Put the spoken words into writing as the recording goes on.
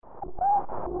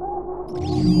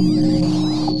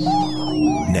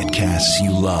Netcasts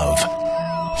you love.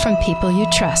 From people you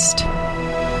trust.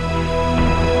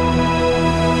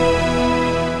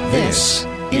 This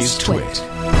is Twit.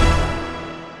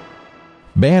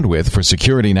 Bandwidth for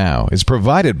Security Now is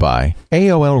provided by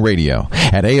AOL Radio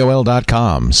at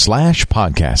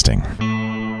AOL.com/podcasting.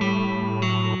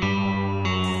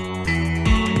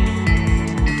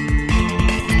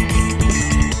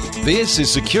 This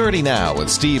is Security Now with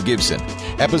Steve Gibson,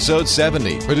 episode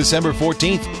 70 for December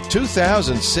 14th,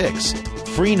 2006,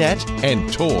 Freenet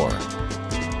and Tor.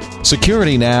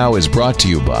 Security Now is brought to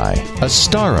you by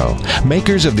Astaro,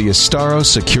 makers of the Astaro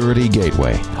Security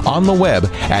Gateway, on the web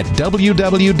at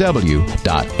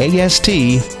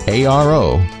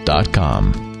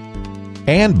www.astaro.com.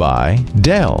 And by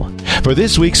Dell. For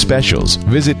this week's specials,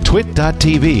 visit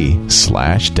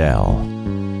twit.tv/Dell.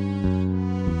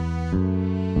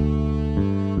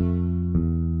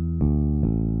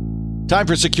 Time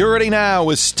for Security Now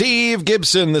with Steve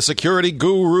Gibson, the security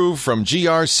guru from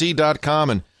grc.com.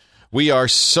 And we are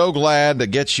so glad to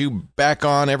get you back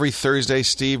on every Thursday,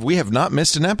 Steve. We have not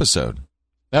missed an episode.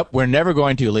 Nope, we're never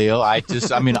going to, Leo.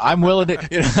 I'm willing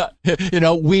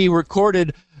to, we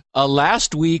recorded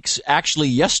last week's, actually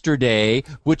yesterday,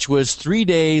 which was 3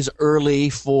 days early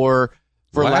for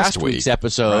last week's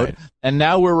episode. Right. And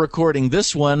now we're recording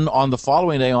this one on the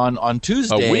following day on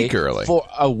Tuesday. A week early. For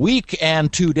a week and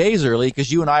 2 days early,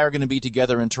 because you and I are going to be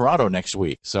together in Toronto next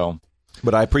week. So,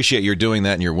 but I appreciate your doing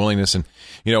that and your willingness. And,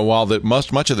 while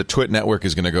much of the Twit network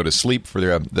is going to go to sleep for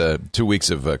the 2 weeks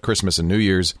of Christmas and New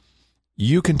Year's,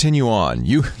 you continue on.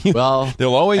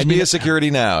 There'll always be a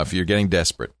Security Now if you're getting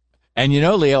desperate. And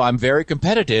Leo, I'm very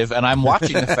competitive, and I'm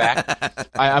watching the fact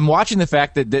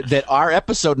that our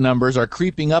episode numbers are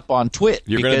creeping up on Twit.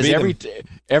 You're because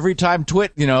every time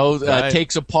Twit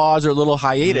takes a pause or a little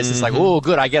hiatus, it's like, oh,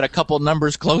 good, I get a couple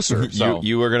numbers closer. So.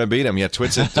 You were going to beat them. Yeah,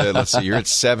 Twit's at let's see, you're at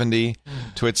 70.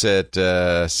 Twit's at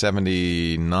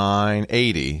 79,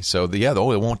 80. So it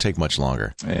won't take much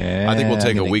longer. I think we'll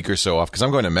take a week or so off because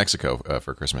I'm going to Mexico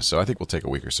for Christmas. So I think we'll take a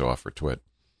week or so off for Twit.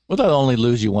 Well, that'll only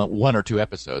lose you one or two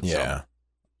episodes. Yeah. So.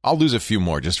 I'll lose a few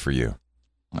more just for you.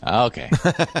 Okay.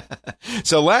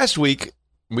 So last week,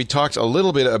 we talked a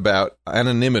little bit about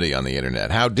anonymity on the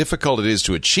Internet, how difficult it is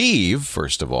to achieve,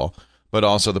 first of all, but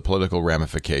also the political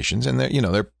ramifications. And,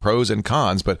 there are pros and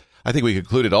cons. But I think we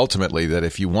concluded ultimately that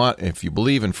if you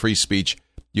believe in free speech,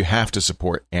 you have to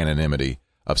support anonymity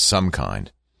of some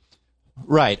kind.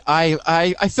 Right.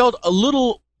 I felt a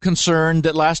little concerned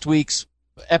that last week's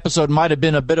episode might have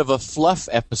been a bit of a fluff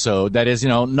episode. That is,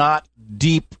 not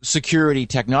deep security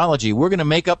technology. We're going to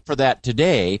make up for that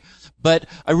today. But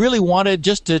I really wanted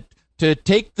just to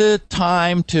take the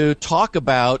time to talk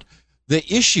about the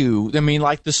issue. I mean,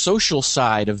 like the social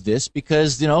side of this,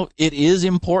 because, it is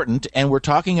important. And we're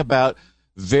talking about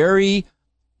very,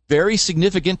 very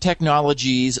significant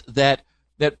technologies that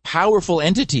powerful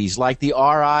entities like the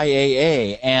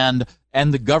RIAA and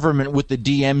the government with the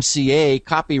DMCA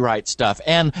copyright stuff,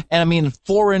 and I mean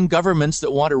foreign governments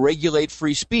that want to regulate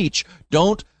free speech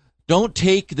don't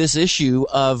take this issue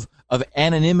of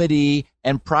anonymity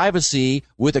and privacy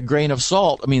with a grain of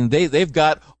salt. I mean they've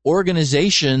got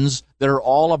organizations that are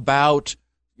all about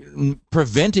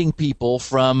preventing people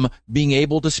from being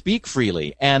able to speak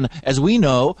freely. And as we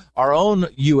know, our own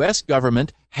U.S.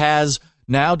 government has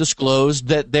now disclosed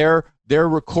that they're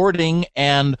recording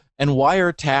and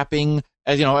wiretapping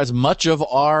as much of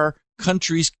our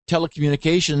country's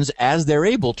telecommunications as they're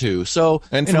able to. So,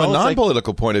 and from a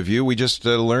non-political point of view, we just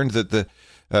learned that the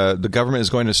government is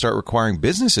going to start requiring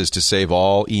businesses to save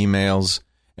all emails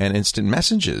and instant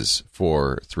messages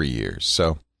for 3 years.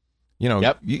 So,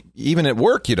 even at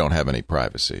work, you don't have any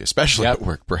privacy, especially at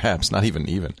work, perhaps not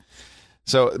even.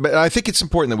 So, but I think it's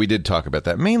important that we did talk about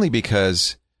that, mainly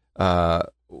because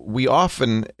we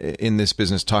often in this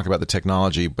business talk about the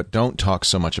technology, but don't talk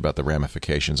so much about the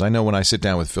ramifications. I know when I sit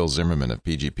down with Phil Zimmerman of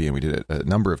PGP, and we did it a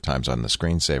number of times on the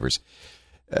screensavers,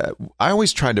 I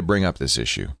always tried to bring up this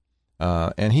issue.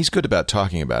 And he's good about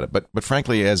talking about it. But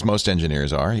frankly, as most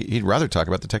engineers are, he'd rather talk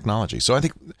about the technology. So I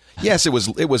think, yes, it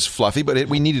was fluffy, but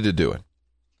we needed to do it.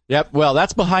 Yep. Well,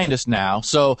 that's behind us now.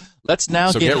 So let's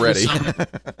now get ready.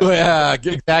 Yeah,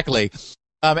 exactly.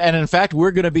 And in fact, we're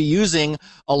going to be using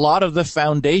a lot of the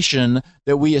foundation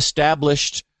that we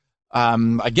established,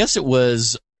 I guess it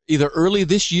was either early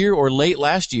this year or late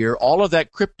last year, all of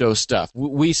that crypto stuff.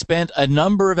 We spent a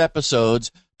number of episodes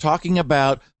talking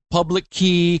about public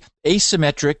key,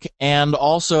 asymmetric, and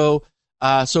also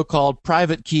so-called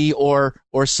private key or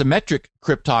symmetric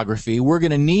cryptography, we're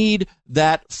going to need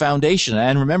that foundation.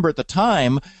 And remember, at the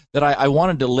time that I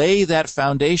wanted to lay that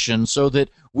foundation so that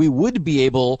we would be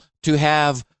able to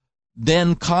have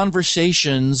then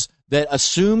conversations that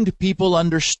assumed people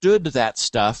understood that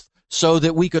stuff, so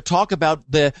that we could talk about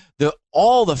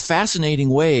all the fascinating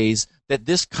ways that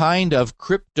this kind of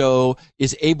crypto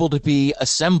is able to be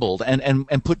assembled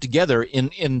and put together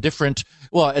in different,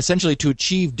 well, essentially to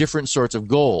achieve different sorts of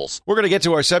goals. We're going to get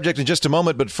to our subject in just a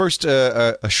moment, but first,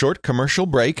 a short commercial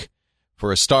break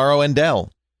for Astaro and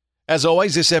Dell. As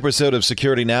always, this episode of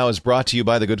Security Now is brought to you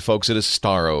by the good folks at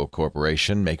Astaro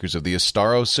Corporation, makers of the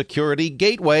Astaro Security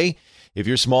Gateway. If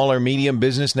your small or medium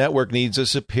business network needs a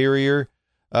superior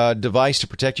device to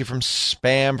protect you from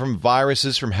spam, from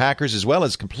viruses, from hackers, as well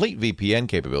as complete VPN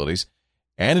capabilities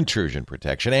and intrusion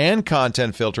protection and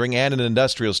content filtering and an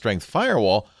industrial strength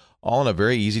firewall, all in a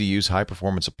very easy to use high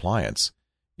performance appliance,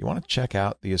 you want to check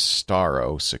out the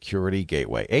Astaro Security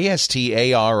Gateway,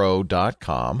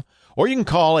 astaro.com, or you can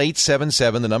call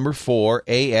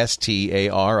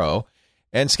 877-4-ASTARO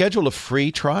and schedule a free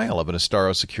trial of an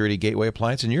Astaro Security Gateway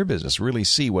appliance in your business. Really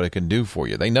see what it can do for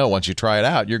you. They know once you try it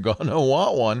out, you're going to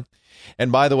want one.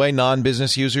 And by the way,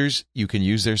 non-business users, you can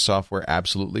use their software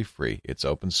absolutely free. It's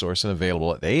open source and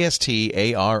available at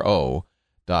astaro.com.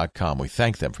 We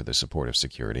thank them for the support of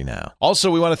Security Now.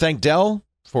 Also, we want to thank Dell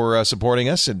for supporting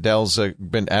us. And Dell's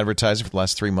been advertising for the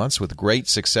last 3 months with great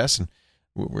success. And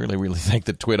we really thank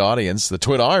the Twit audience, the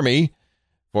Twit Army,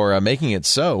 for making it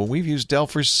so. We've used Dell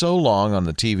for so long on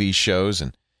the TV shows,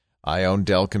 and I own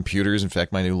Dell computers. In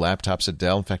fact, my new laptop's a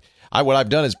Dell. In fact, what I've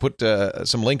done is put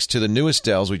some links to the newest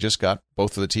Dells we just got,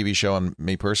 both for the TV show and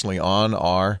me personally, on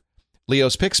our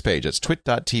Leo's Picks page. It's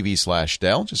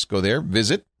twit.tv/Dell. Just go there,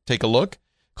 visit, take a look,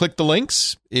 click the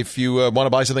links. If you want to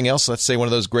buy something else, let's say one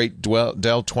of those great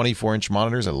Dell 24-inch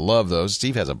monitors. I love those.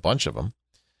 Steve has a bunch of them.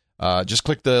 Just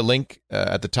click the link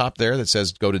at the top there that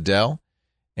says go to Dell.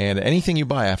 And anything you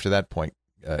buy after that point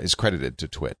is credited to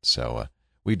Twit. So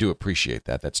we do appreciate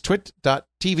that. That's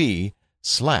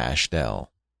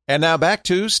twit.tv/Dell. And now back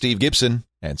to Steve Gibson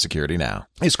and Security Now.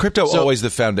 Is crypto always the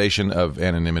foundation of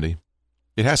anonymity?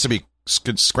 It has to be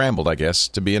scrambled, I guess,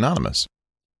 to be anonymous.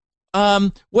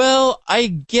 Well, I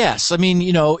guess. I mean,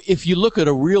 if you look at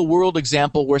a real world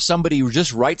example where somebody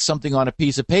just writes something on a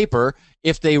piece of paper,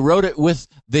 if they wrote it with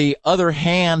the other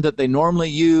hand that they normally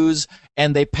use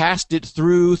and they passed it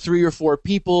through 3 or 4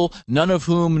 people, none of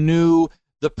whom knew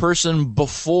the person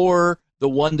before the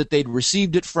one that they'd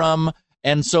received it from,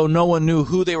 and so no one knew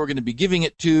who they were going to be giving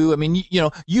it to. I mean,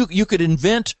 you could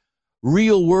invent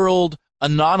real world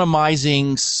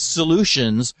anonymizing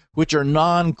solutions which are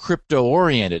non-crypto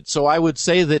oriented. So I would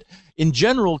say that in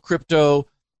general, crypto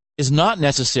is not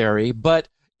necessary, but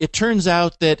it turns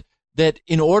out that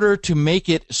in order to make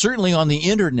it, certainly on the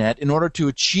internet, in order to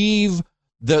achieve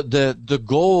the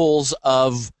goals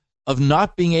of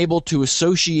not being able to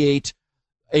associate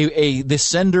the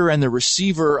sender and the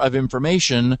receiver of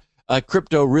information,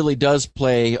 crypto really does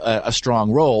play a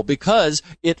strong role, because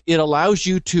it allows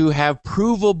you to have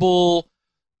provable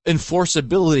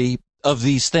enforceability of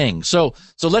these things. So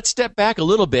let's step back a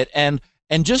little bit and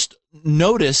just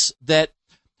notice that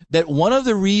one of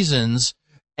the reasons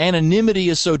anonymity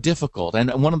is so difficult,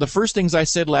 and one of the first things I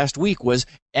said last week was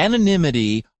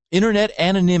anonymity, internet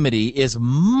anonymity, is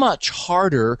much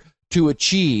harder to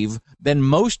achieve than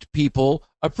most people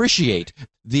appreciate.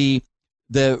 The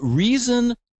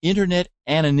reason internet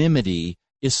anonymity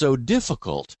is so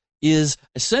difficult is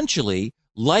essentially,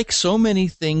 like so many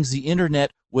things the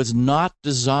internet was not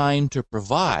designed to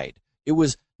provide. It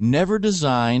was never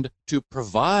designed to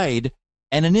provide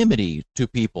anonymity to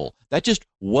people. That just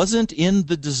wasn't in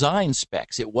the design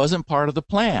specs. It wasn't part of the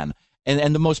plan.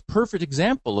 And the most perfect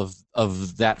example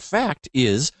of that fact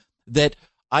is that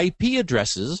IP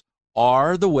addresses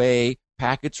are the way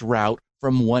packets route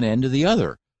from one end to the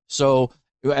other. So,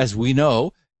 as we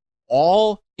know,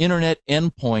 all internet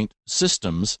endpoint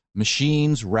systems,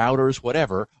 machines, routers,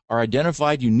 whatever, are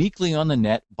identified uniquely on the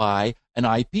net by an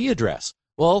IP address.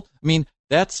 Well, I mean,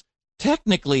 that's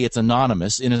technically it's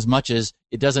anonymous in as much as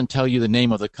it doesn't tell you the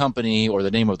name of the company or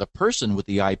the name of the person with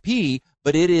the IP,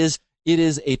 but it is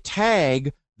a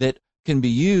tag that can be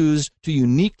used to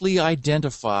uniquely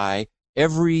identify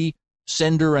every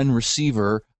sender and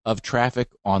receiver of traffic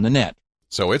on the net.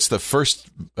 So it's the first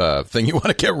thing you want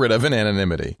to get rid of in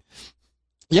anonymity.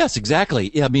 Yes,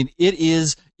 exactly. I mean, it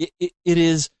is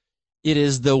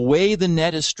the way the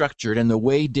net is structured and the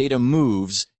way data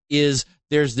moves. There's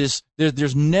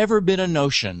never been a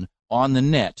notion on the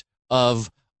net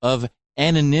of the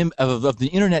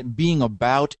internet being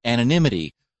about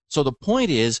anonymity. So the point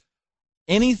is,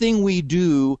 anything we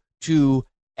do to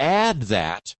add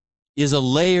that is a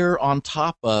layer on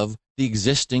top of the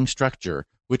existing structure,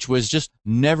 which was just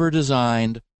never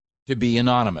designed to be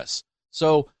anonymous.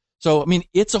 So I mean,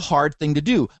 it's a hard thing to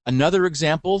do. Another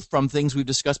example from things we've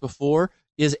discussed before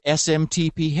is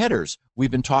SMTP headers.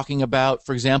 We've been talking about,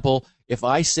 for example, if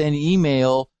I send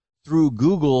email through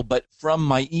Google, but from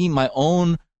my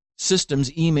own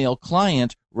system's email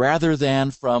client rather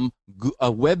than from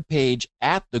a web page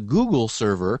at the Google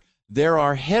server, there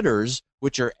are headers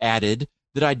which are added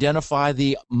that identify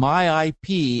my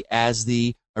IP as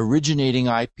the originating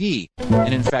IP.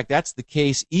 And in fact, that's the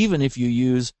case even if you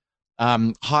use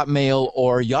Hotmail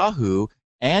or Yahoo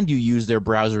and you use their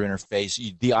browser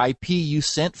interface. The IP you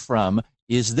sent from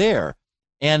is there.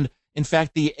 And in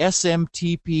fact, the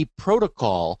SMTP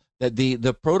protocol, that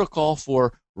the protocol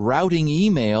for routing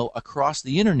email across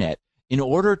the internet, in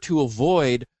order to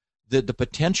avoid the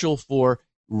potential for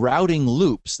routing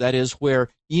loops, that is, where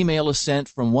email is sent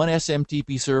from one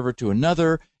SMTP server to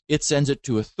another, it sends it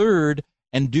to a third,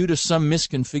 and due to some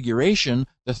misconfiguration,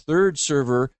 the third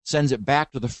server sends it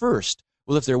back to the first.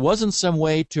 Well, if there wasn't some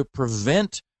way to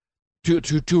prevent,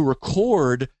 to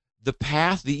record the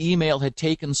path the email had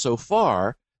taken so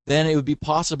far, then it would be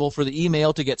possible for the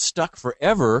email to get stuck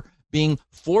forever being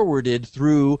forwarded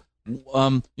through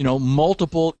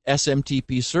multiple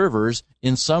SMTP servers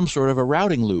in some sort of a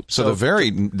routing loop. So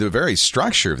the very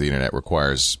structure of the internet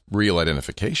requires real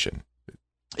identification.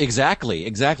 Exactly.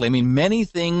 I mean, many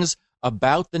things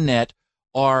about the net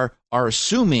are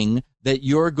assuming that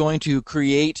you're going to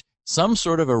create some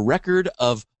sort of a record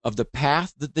of the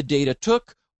path that the data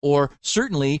took, or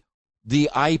certainly the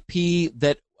IP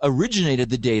that originated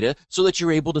the data, so that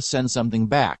you're able to send something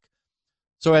back.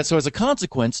 So as a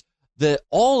consequence,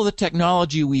 all of the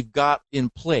technology we've got in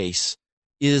place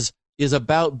is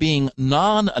about being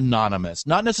non-anonymous,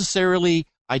 not necessarily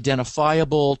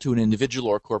identifiable to an individual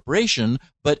or corporation,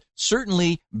 but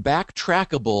certainly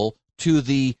backtrackable to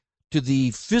the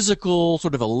physical,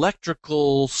 sort of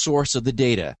electrical source of the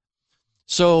data.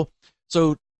 So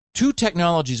two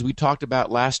technologies we talked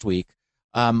about last week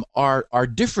are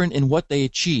different in what they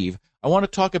achieve. I want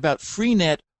to talk about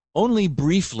Freenet only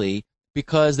briefly,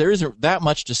 because there isn't that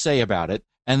much to say about it,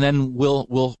 and then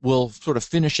we'll sort of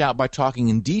finish out by talking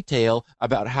in detail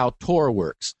about how Tor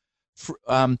works.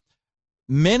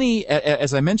 Many,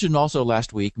 as I mentioned also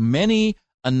last week, many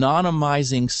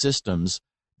anonymizing systems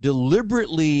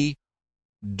deliberately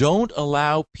don't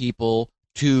allow people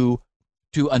to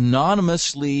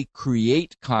anonymously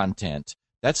create content.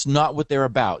 That's not what they're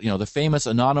about. The famous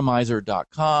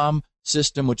anonymizer.com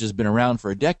system, which has been around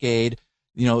for a decade,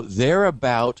 they're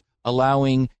about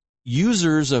allowing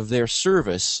users of their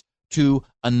service to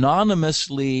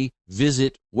anonymously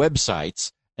visit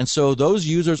websites. And so those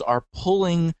users are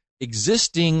pulling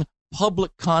existing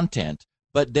public content,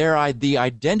 but the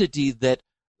identity that,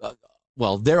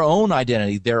 their own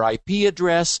identity, their IP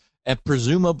address, and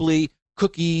presumably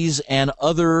cookies and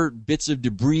other bits of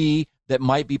debris that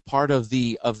might be part of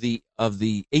the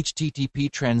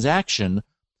HTTP transaction,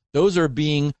 those are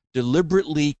being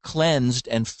deliberately cleansed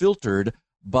and filtered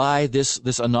by this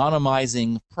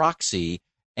anonymizing proxy,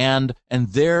 and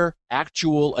their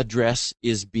actual address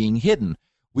is being hidden.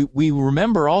 We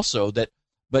remember also that,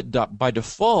 but by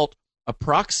default, a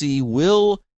proxy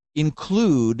will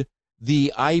include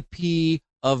the IP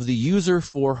of the user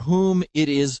for whom it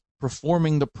is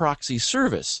performing the proxy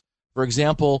service. For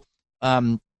example,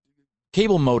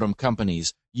 cable modem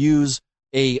companies use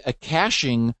a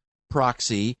caching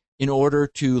proxy in order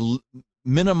to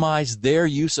minimize their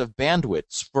use of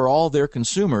bandwidths for all their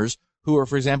consumers who are,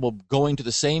 for example, going to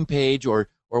the same page or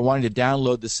wanting to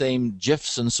download the same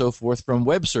GIFs and so forth from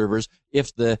web servers.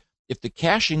 If the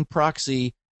caching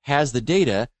proxy has the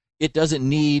data, it doesn't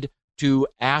need to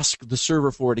ask the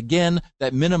server for it again.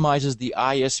 That minimizes the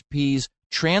ISP's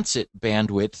transit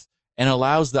bandwidth and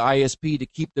allows the ISP to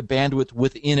keep the bandwidth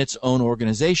within its own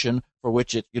organization, for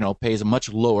which it pays a much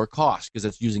lower cost because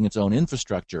it's using its own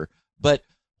infrastructure. But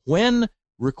when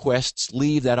requests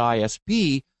leave that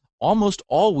ISP, almost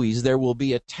always there will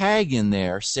be a tag in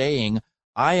there saying,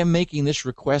 I am making this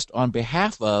request on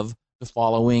behalf of the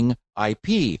following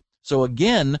IP. So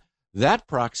again, that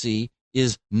proxy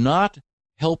is not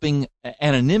helping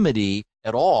anonymity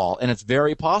at all, and it's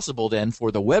very possible then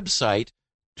for the website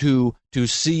to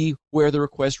see where the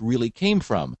request really came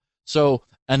from. So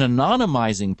an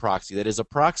anonymizing proxy, that is a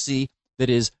proxy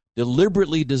that is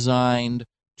deliberately designed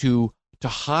to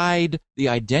hide the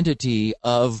identity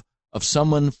of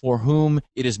someone for whom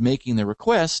it is making the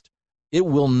request, it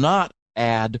will not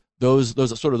add those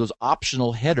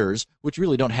optional headers, which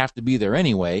really don't have to be there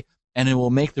anyway, and it will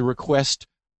make the request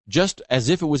just as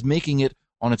if it was making it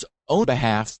on its own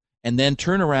behalf, and then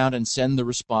turn around and send the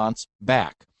response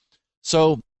back.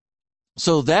 So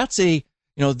that's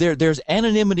there's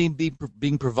anonymity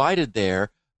being provided there,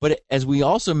 but as we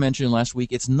also mentioned last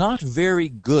week, it's not very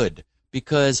good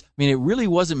because, it really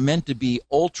wasn't meant to be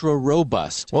ultra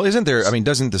robust. Well, doesn't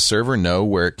the server know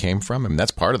where it came from?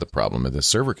 That's part of the problem. The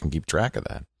server can keep track of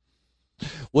that.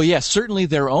 Well, yes, certainly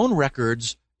their own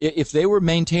records, if they were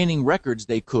maintaining records,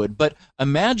 they could. But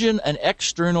imagine an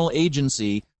external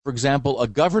agency, for example, a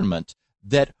government,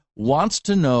 that wants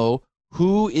to know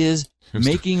who is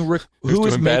making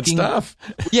bad stuff.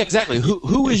 Yeah, exactly.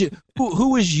 Who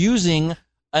is using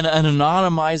an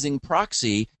anonymizing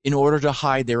proxy in order to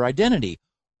hide their identity.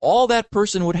 All that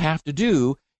person would have to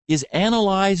do is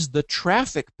analyze the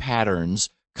traffic patterns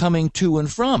coming to and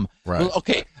from. Right. Well,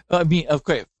 okay.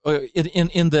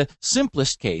 In the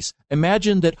simplest case,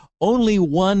 imagine that only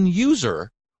one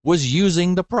user was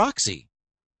using the proxy.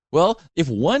 Well, if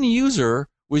one user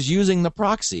was using the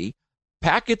proxy,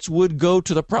 packets would go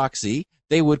to the proxy.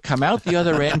 They would come out the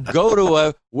other end, go to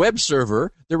a web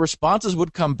server. The responses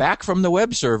would come back from the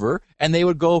web server, and they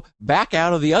would go back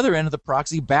out of the other end of the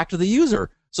proxy back to the user.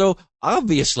 So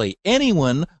obviously,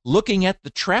 anyone looking at the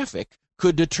traffic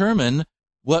could determine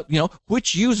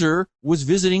which user was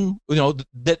visiting.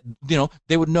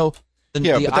 They would know. But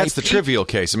that's the trivial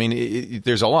case.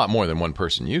 There's a lot more than one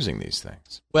person using these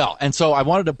things. Well, and so I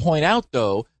wanted to point out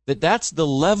though that that's the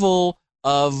level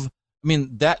of.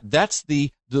 That's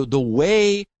the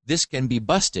way this can be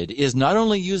busted is not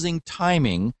only using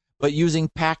timing, but using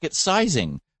packet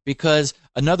sizing, because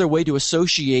another way to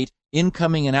associate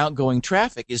incoming and outgoing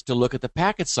traffic is to look at the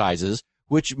packet sizes,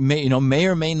 which may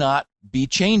or may not be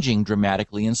changing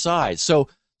dramatically in size. So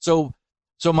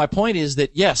my point is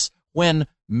that yes, when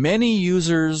many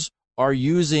users are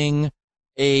using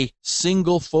a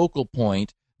single focal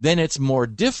point, then it's more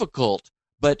difficult,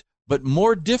 but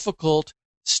more difficult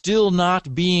still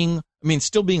being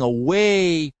a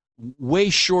way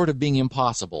short of being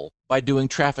impossible by doing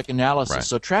traffic analysis. Right.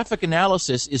 So traffic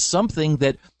analysis is something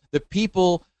that the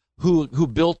people who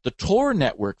built the Tor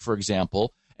network, for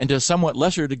example, and to a somewhat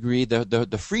lesser degree the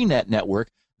Freenet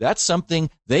network, that's something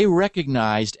they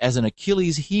recognized as an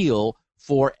Achilles heel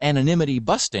for anonymity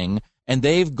busting, and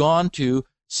they've gone to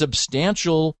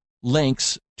substantial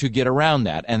lengths to get around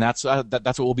that. And that's what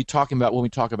we'll be talking about when we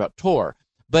talk about Tor.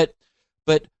 But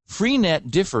Freenet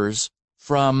differs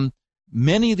from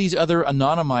many of these other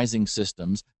anonymizing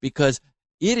systems because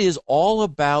it is all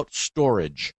about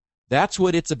storage. That's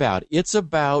what it's about. It's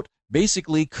about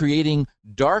basically creating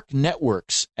dark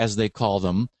networks, as they call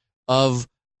them, of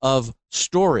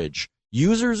storage.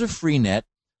 Users of Freenet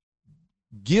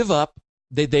give up.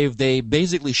 They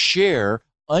basically share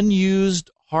unused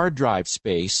hard drive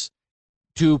space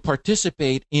to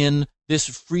participate in this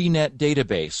Freenet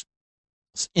database.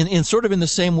 In sort of in the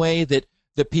same way that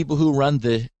the people who run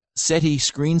the SETI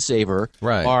screensaver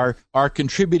are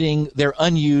contributing their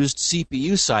unused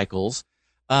CPU cycles,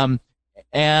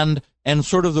 and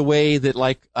sort of the way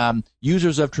that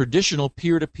users of traditional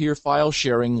peer-to-peer file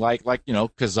sharing, like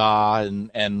Kazaa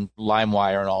and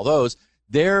LimeWire and all those,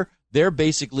 they're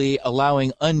basically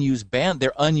allowing their unused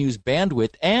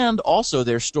bandwidth and also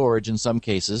their storage in some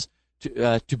cases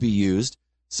to be used.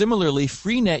 Similarly,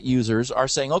 Freenet users are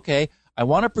saying, okay, I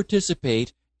want to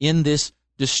participate in this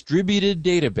distributed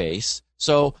database,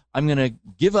 so I'm going to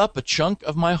give up a chunk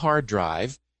of my hard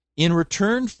drive in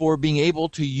return for being able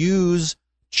to use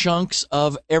chunks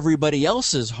of everybody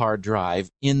else's hard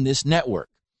drive in this network.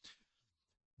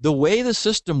 The way the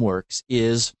system works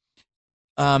is,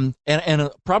 and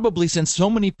probably since so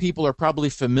many people are probably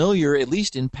familiar, at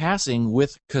least in passing,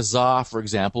 with Kazaa, for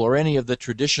example, or any of the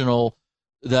traditional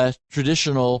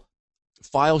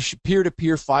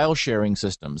peer-to-peer file sharing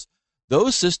systems,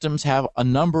 those systems have a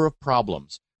number of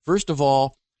problems. First of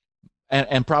all,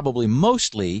 and probably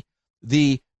mostly,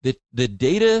 the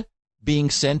data being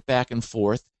sent back and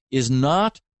forth is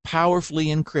not powerfully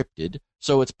encrypted,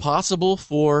 so it's possible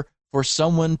for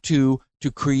someone to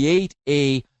create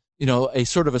a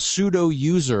sort of a pseudo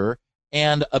user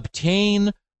and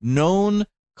obtain known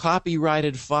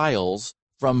copyrighted files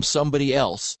from somebody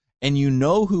else, and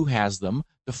who has them.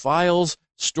 The files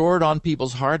stored on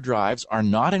people's hard drives are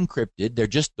not encrypted. They're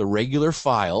just the regular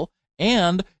file,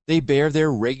 and they bear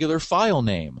their regular file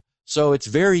name. So it's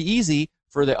very easy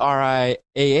for the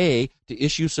RIAA to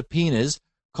issue subpoenas,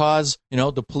 cause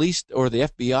the police or the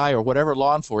FBI or whatever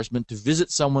law enforcement to visit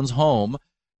someone's home,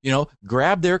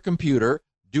 grab their computer,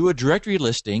 do a directory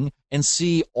listing and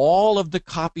see all of the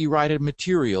copyrighted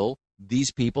material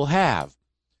these people have.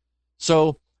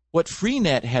 So what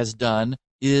Freenet has done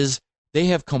is they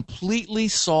have completely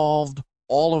solved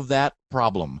all of that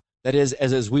problem. That is,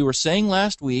 as we were saying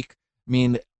last week, I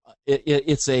mean,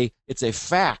 it's a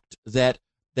fact that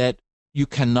you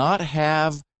cannot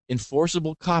have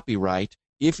enforceable copyright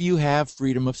if you have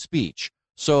freedom of speech.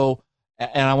 So,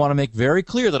 and I want to make very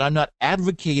clear that I'm not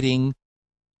advocating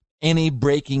any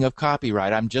breaking of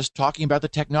copyright. I'm just talking about the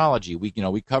technology.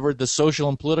 We covered the social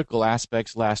and political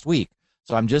aspects last week.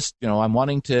 So I'm just, I'm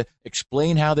wanting to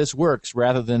explain how this works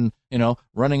rather than,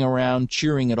 running around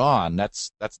cheering it on.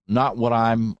 That's not what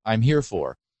I'm here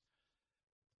for.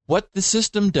 What the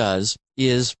system does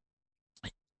is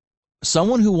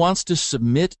someone who wants to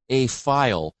submit a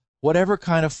file, whatever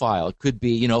kind of file, it could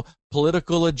be,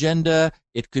 political agenda,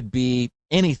 it could be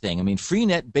anything. I mean,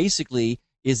 Freenet basically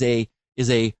is a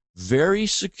very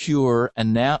secure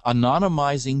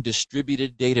anonymizing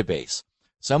distributed database.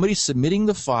 Somebody submitting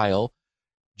the file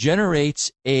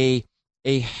generates a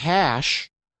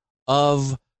hash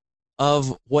of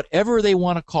whatever they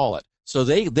want to call it. So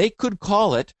they could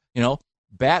call it,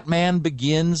 Batman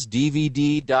Begins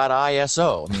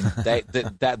DVD.iso. I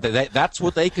mean, that's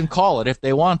what they can call it if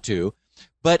they want to,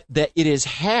 but that it is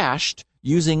hashed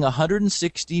using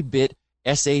 160-bit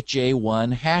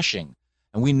SHA-1 hashing.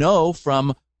 And we know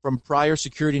from prior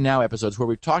Security Now episodes where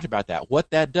we've talked about that, what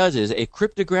that does is a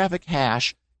cryptographic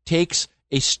hash takes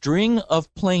a string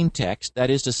of plain text, that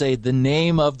is to say the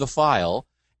name of the file,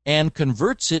 and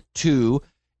converts it to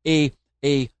a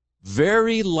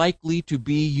very likely to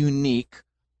be unique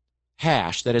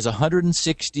hash that is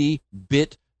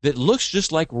 160-bit that looks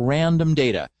just like random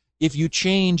data. If you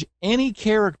change any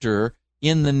character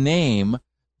in the name,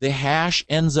 the hash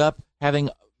ends up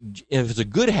having, if it's a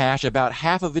good hash, about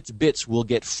half of its bits will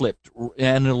get flipped,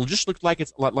 and it'll just look like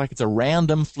it's a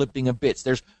random flipping of bits.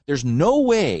 There's no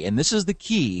way, and this is the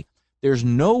key, there's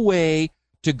no way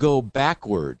to go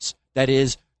backwards. That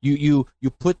is, you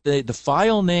put the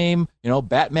file name,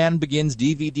 Batman Begins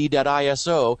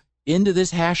DVD.iso into this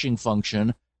hashing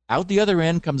function. Out the other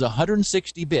end comes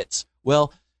 160 bits.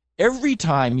 Well, every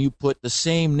time you put the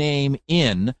same name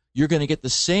in, you're going to get the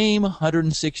same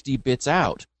 160 bits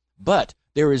out. But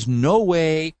there is no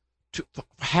way to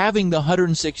having the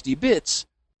 160 bits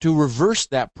to reverse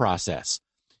that process.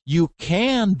 You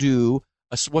can do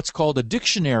what's called a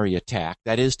dictionary attack.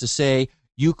 That is to say,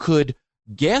 you could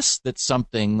guess that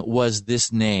something was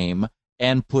this name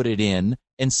and put it in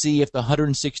and see if the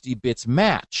 160 bits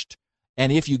matched.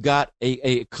 And if you got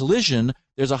a collision,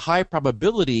 there's a high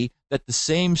probability that the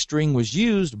same string was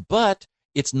used, but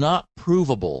it's not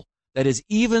provable. That is,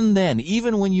 even then,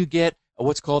 even when you get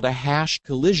what's called a hash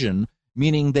collision,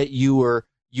 meaning that you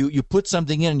put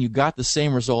something in and you got the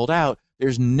same result out,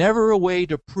 there's never a way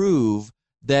to prove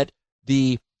that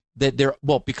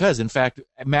because in fact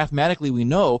mathematically we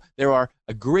know there are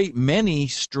a great many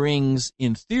strings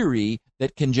in theory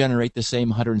that can generate the same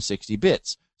 160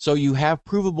 bits. So you have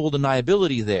provable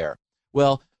deniability there.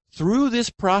 Well, through this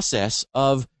process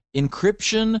of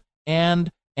encryption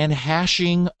and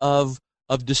hashing of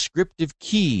descriptive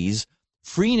keys,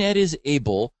 Freenet is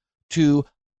able to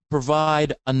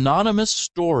provide anonymous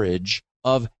storage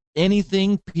of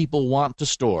anything people want to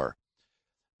store.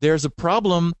 There's a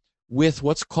problem with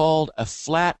what's called a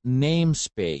flat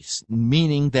namespace,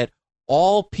 meaning that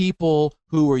all people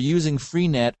who were using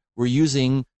Freenet were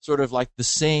using sort of like the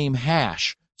same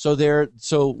hash. So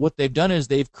what they've done is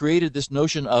they've created this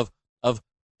notion of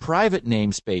private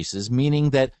namespaces,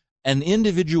 meaning that an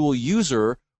individual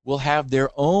user will have their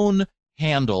own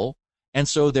handle, and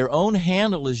so their own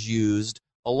handle is used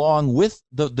along with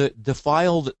the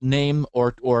file name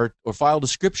or file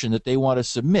description that they want to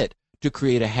submit to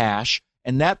create a hash,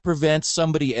 and that prevents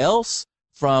somebody else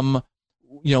from,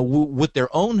 with their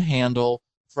own handle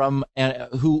from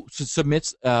who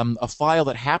submits a file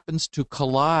that happens to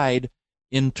collide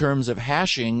in terms of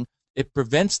hashing. It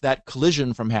prevents that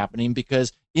collision from happening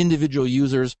because individual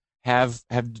users have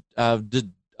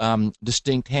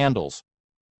distinct handles.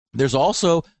 There's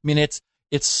also,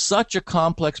 it's such a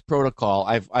complex protocol.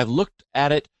 I've looked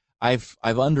at it. I've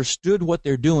understood what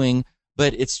they're doing,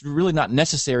 but it's really not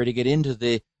necessary to get into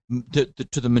the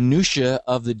minutia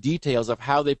of the details of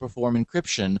how they perform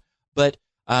encryption. But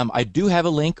I do have a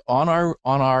link on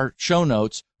our show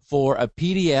notes for a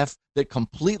PDF that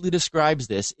completely describes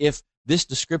this, if this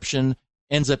description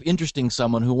ends up interesting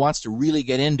someone who wants to really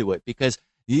get into it, because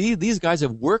these guys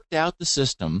have worked out the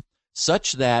system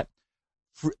such that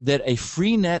a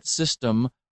Freenet system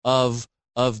of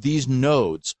these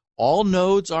nodes, all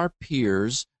nodes are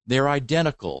peers, they're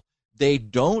identical. they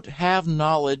don't have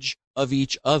knowledge of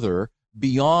each other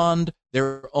beyond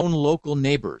their own local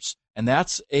neighbors. And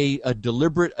that's a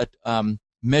deliberate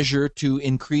measure to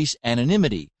increase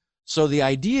anonymity. So the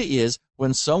idea is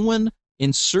when someone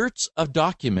inserts a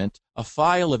document, a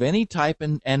file of any type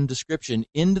and description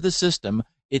into the system,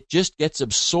 it just gets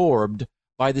absorbed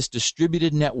by this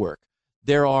distributed network.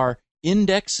 There are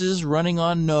indexes running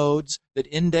on nodes that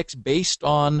index based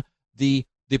on the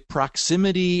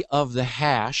proximity of the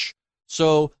hash.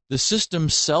 So the system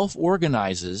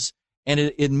self-organizes, and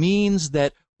it means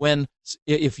that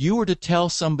if you were to tell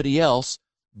somebody else,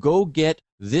 go get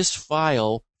this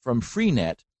file from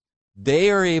Freenet,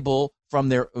 they are able, from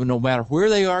their, no matter where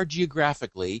they are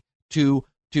geographically,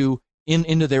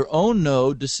 into their own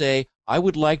node to say, I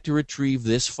would like to retrieve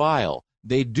this file.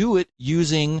 They do it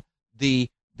using the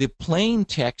plain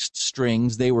text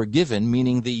strings they were given,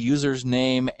 meaning the user's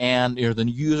name and the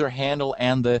user handle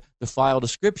and the file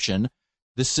description.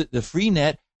 The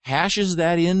Freenet hashes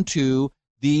that into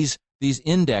these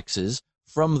indexes.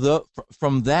 From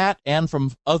that and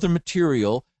from other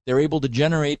material, they're able to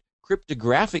generate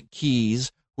cryptographic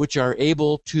keys which are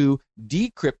able to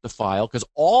decrypt the file, because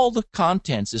all the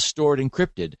contents is stored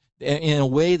encrypted in a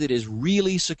way that is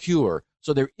really secure.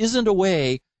 So there isn't a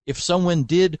way, if someone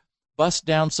did bust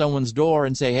down someone's door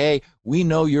and say, hey, we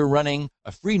know you're running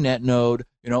a Freenet node,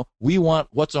 we want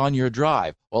what's on your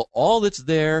drive. Well, all that's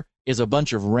there is a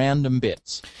bunch of random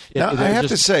bits. Now, I have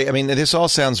to say, this all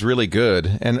sounds really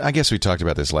good, and I guess we talked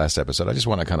about this last episode. I just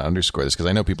want to kind of underscore this because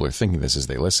I know people are thinking this as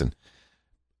they listen.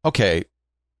 Okay,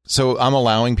 so I'm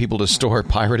allowing people to store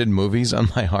pirated movies on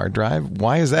my hard drive?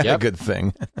 Why is that a good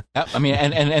thing? Yep.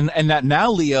 And that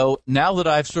now, Leo, now that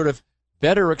I've sort of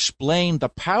better explained the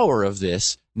power of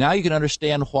this, now you can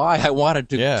understand why I wanted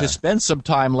to spend some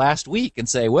time last week and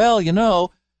say, well,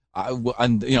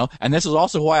 and this is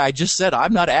also why I just said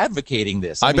I'm not advocating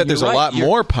this. I bet there's a lot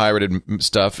more pirated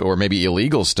stuff or maybe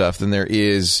illegal stuff than there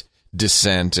is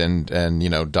dissent and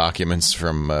documents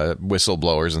from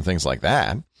whistleblowers and things like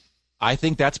that. I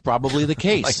think that's probably the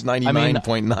case. Like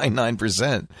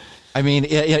 99.99%.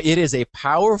 It is a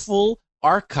powerful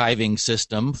archiving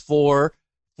system for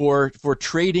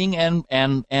trading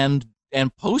and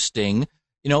posting,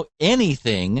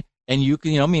 anything. And you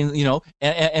can,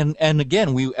 and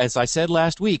again, as I said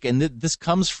last week, and this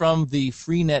comes from the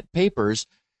Freenet papers.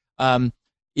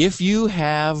 If you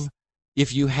have,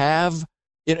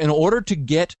 in order to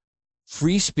get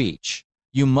free speech,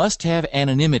 you must have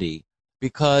anonymity,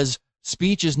 because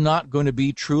speech is not going to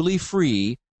be truly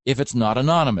free if it's not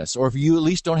anonymous, or if you at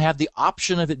least don't have the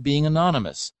option of it being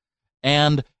anonymous.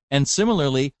 And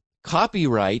similarly,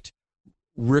 copyright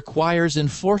requires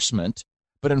enforcement,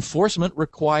 but enforcement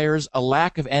requires a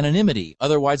lack of anonymity.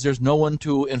 Otherwise, there's no one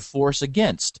to enforce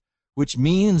against, which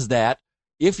means that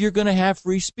if you're going to have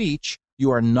free speech, you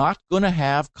are not going to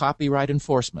have copyright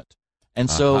enforcement.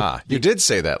 And so you did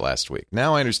say that last week.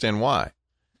 Now I understand why.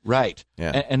 Right.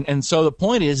 Yeah. And so the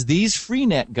point is, these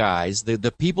Freenet guys,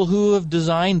 the people who have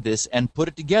designed this and put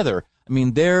it together,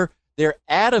 they're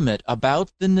adamant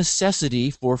about the necessity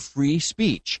for free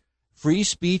speech. Free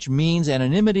speech means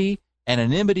anonymity.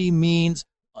 Anonymity means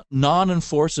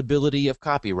non-enforceability of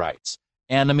copyrights.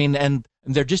 And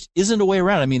there just isn't a way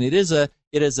around. It is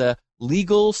a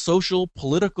legal, social,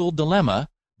 political dilemma,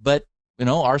 but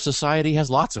our society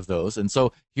has lots of those, and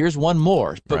so here's one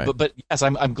more. But yes,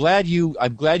 I'm glad you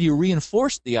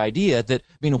reinforced the idea that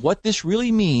what this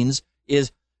really means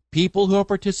is people who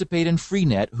participate in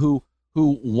Freenet who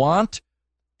want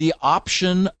the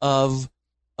option of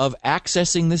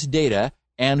accessing this data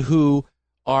and who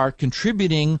are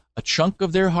contributing a chunk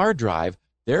of their hard drive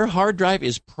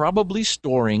is probably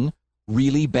storing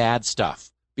really bad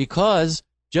stuff, because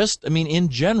in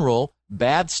general,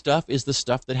 bad stuff is the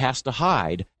stuff that has to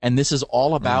hide, and this is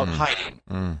all about hiding.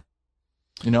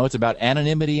 It's about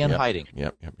anonymity and hiding.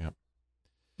 Yep.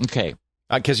 Okay.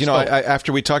 Because,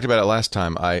 after we talked about it last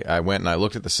time, I went and I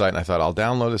looked at the site and I thought, I'll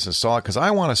download this and install it because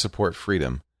I want to support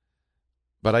freedom.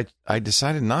 But I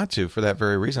decided not to for that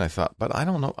very reason. I thought, but I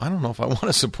don't know if I want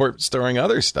to support storing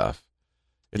other stuff.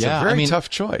 It's a very tough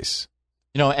choice.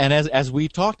 And as we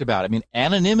talked about,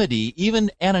 anonymity,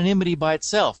 even anonymity by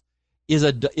itself, is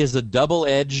a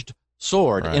double-edged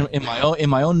sword. Right. In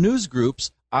my own news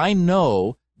groups, I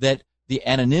know that the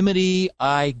anonymity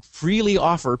I freely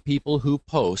offer people who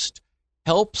post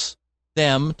helps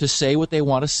them to say what they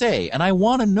want to say, and I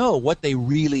want to know what they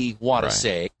really want to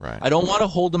say. Right. I don't want to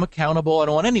hold them accountable. I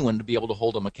don't want anyone to be able to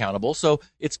hold them accountable. So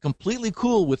it's completely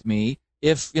cool with me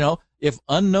if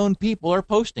unknown people are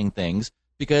posting things,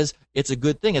 because it's a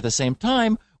good thing. At the same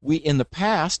time, in the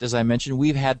past, as I mentioned,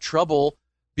 we've had trouble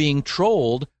being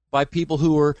trolled by people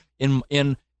who were,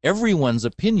 in everyone's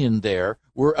opinion there,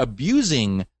 were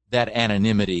abusing that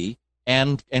anonymity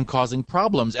and causing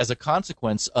problems as a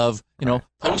consequence of,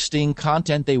 posting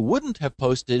content they wouldn't have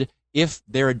posted if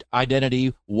their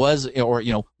identity was,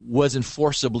 was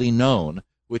enforceably known,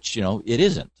 which, it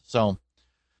isn't. So,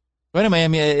 anyway, I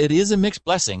mean, it is a mixed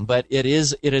blessing, but it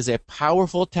is a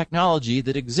powerful technology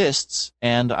that exists,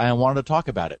 and I wanted to talk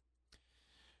about it.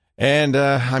 And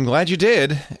I'm glad you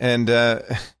did. And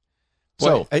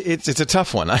so it's a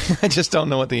tough one. I just don't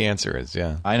know what the answer is.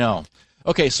 Yeah, I know.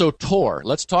 Okay, so Tor.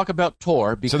 Let's talk about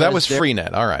Tor. So that was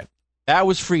Freenet. All right. That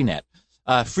was Freenet.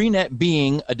 Freenet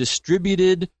being a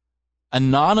distributed,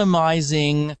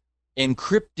 anonymizing,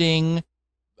 encrypting,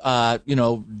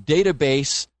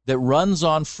 database that runs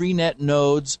on Freenet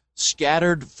nodes,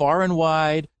 scattered far and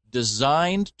wide,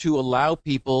 designed to allow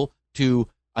people to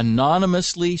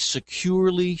anonymously,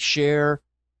 securely share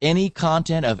any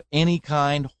content of any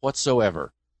kind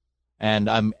whatsoever, and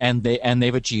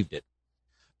they've achieved it.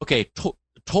 Okay,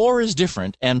 Tor is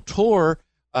different, and Tor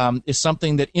is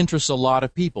something that interests a lot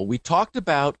of people. We talked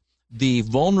about the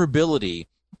vulnerability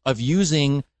of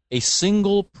using a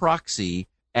single proxy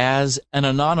as an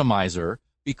anonymizer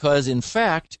because, in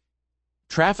fact,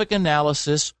 traffic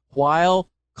analysis, while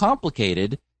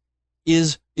complicated,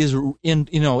 is in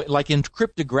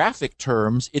cryptographic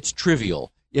terms, it's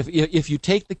trivial. If you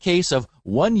take the case of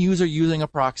one user using a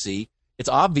proxy, it's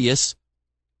obvious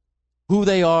who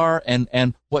they are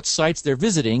and what sites they're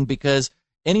visiting because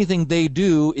anything they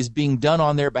do is being done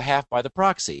on their behalf by the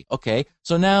proxy. Okay,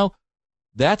 so now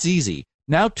that's easy.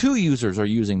 Now two users are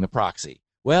using the proxy.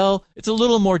 Well, it's a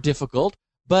little more difficult,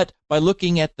 but by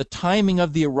looking at the timing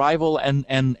of the arrival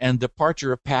and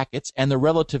departure of packets and the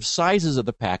relative sizes of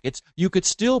the packets, you could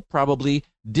still probably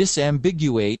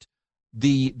disambiguate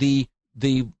the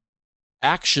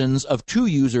actions of two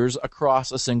users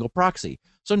across a single proxy.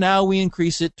 So now we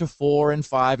increase it to 4 and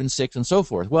 5 and 6 and so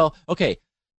forth. Well, okay,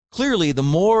 clearly the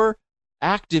more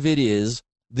active it is,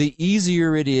 the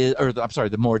easier it is,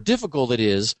 the more difficult it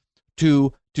is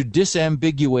to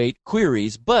disambiguate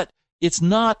queries, but it's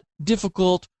not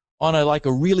difficult on a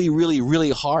really, really, really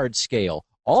hard scale.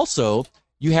 Also,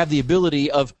 you have the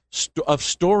ability of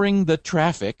storing the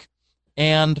traffic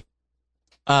and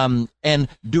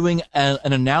doing an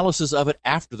analysis of it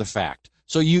after the fact.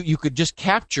 So you could just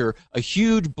capture a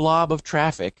huge blob of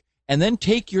traffic and then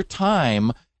take your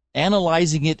time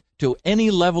analyzing it to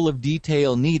any level of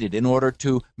detail needed in order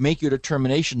to make your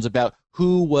determinations about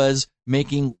who was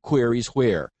making queries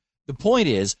where. The point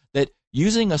is that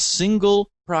using a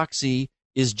single proxy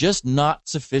is just not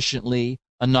sufficiently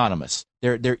anonymous.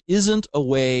 There isn't a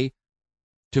way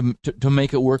to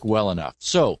make it work well enough.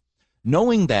 So,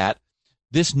 knowing that,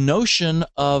 this notion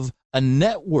of a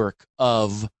network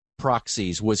of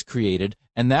proxies was created,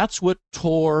 and that's what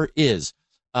Tor is.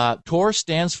 Tor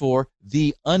stands for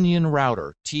the Onion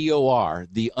Router, Tor,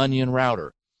 the Onion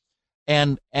Router.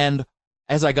 And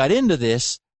as I got into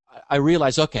this, I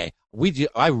realized, okay,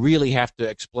 I really have to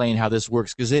explain how this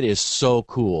works because it is so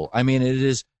cool. I mean, it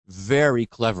is very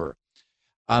clever.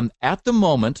 At the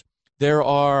moment, there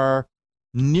are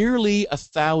nearly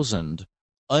 1,000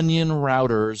 Onion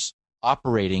routers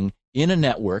operating in a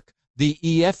network. The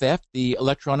EFF, the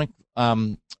Electronic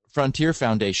Frontier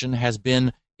Foundation, has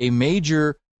been a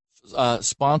major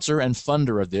sponsor and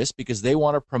funder of this because they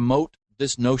want to promote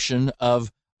this notion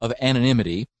of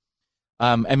anonymity.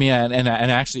 And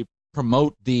actually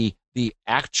promote the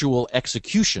actual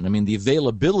execution. I mean, the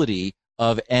availability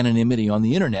of anonymity on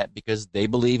the internet because they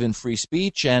believe in free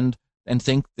speech and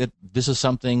think that this is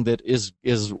something that is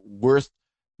worth,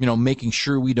 making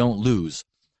sure we don't lose.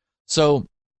 So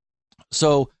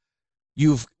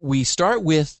we start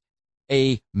with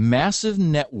a massive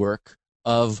network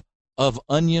of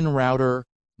Onion router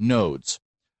nodes.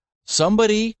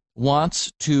 Somebody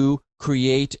wants to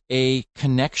create a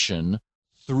connection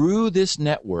through this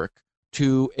network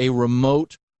to a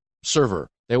remote server.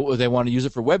 They want to use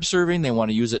it for web serving. They want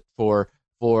to use it for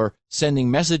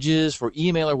sending messages, for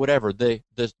email or whatever. The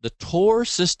Tor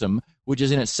system, which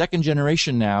is in its second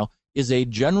generation now, is a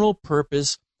general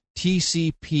purpose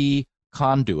TCP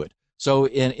conduit. So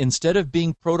instead of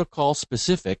being protocol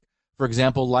specific, for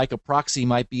example, like a proxy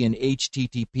might be an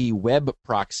HTTP web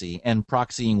proxy and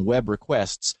proxying web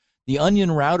requests, the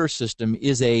Onion router system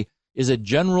is a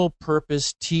general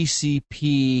purpose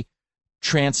TCP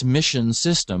transmission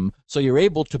system, so you're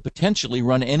able to potentially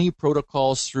run any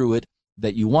protocols through it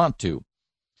that you want to.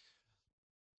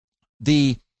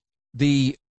 The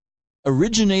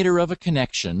originator of a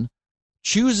connection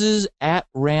chooses at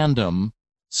random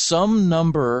some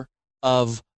number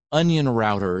of Onion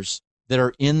routers that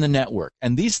are in the network.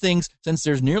 And these things, since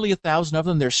there's nearly 1,000 of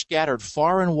them, they're scattered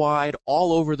far and wide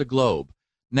all over the globe.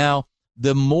 Now,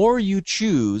 the more you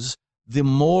choose, the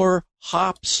more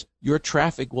hops your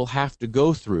traffic will have to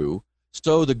go through,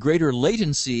 so the greater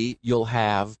latency you'll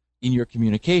have in your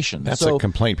communication. That's a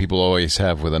complaint people always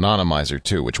have with Anonymizer,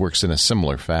 too, which works in a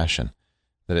similar fashion,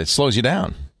 that it slows you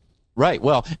down. Right.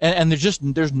 Well, and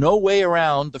there's no way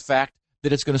around the fact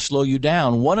that it's going to slow you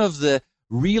down. One of the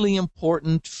really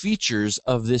important features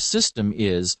of this system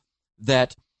is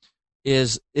that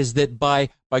by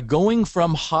going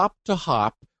from hop to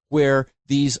hop, where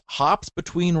these hops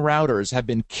between routers have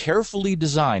been carefully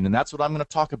designed, and that's what I'm going to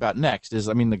talk about next,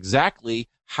 exactly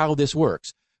how this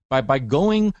works. By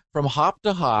going from hop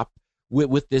to hop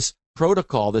with this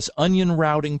protocol, this onion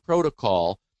routing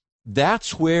protocol,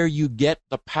 that's where you get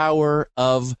the power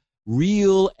of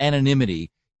real anonymity.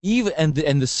 And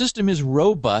the system is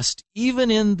robust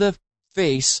even in the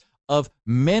face of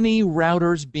many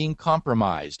routers being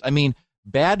compromised. I mean,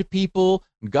 bad people,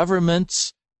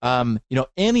 governments,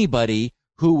 anybody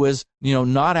who was,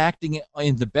 not acting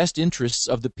in the best interests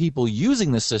of the people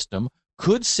using the system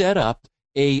could set up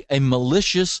a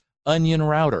malicious onion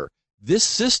router. This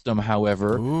system,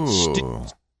 however,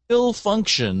 still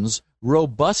functions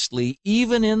robustly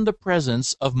even in the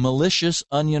presence of malicious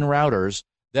onion routers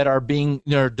that are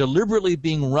deliberately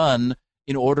being run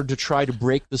in order to try to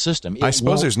break the system. I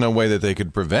suppose there's no way that they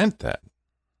could prevent that.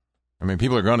 I mean,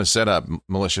 people are going to set up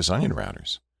malicious onion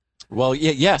routers. Well,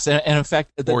 yes, and in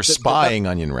fact... Or spying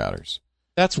onion routers.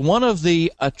 That's one of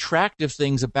the attractive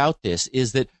things about this,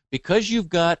 is that because you've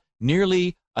got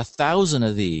nearly 1,000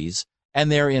 of these,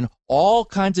 and they're in all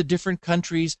kinds of different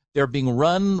countries, they're being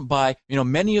run by,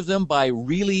 many of them by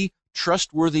really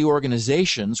trustworthy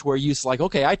organizations where you're like,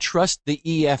 okay, I trust the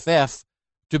EFF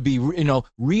to be,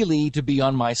 really to be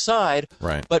on my side.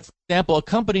 Right. But for example, a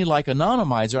company like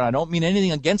Anonymizer, and I don't mean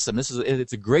anything against them.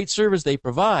 It's a great service they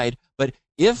provide. But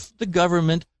if the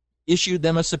government issued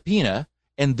them a subpoena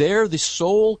and they're the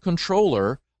sole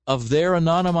controller of their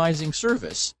anonymizing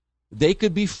service, they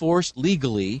could be forced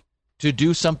legally to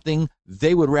do something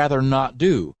they would rather not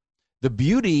do. The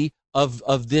beauty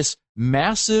of this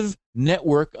massive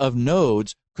network of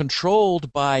nodes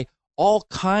controlled by all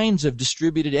kinds of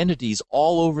distributed entities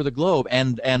all over the globe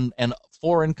and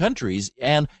foreign countries,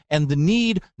 and the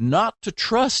need not to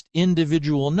trust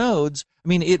individual nodes, I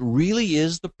mean, it really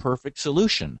is the perfect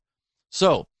solution.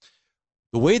 So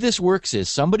the way this works is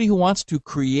somebody who wants to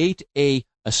create a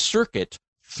circuit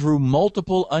through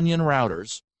multiple onion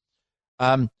routers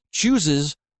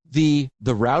chooses the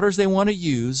routers they want to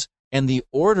use and the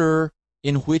order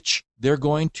in which their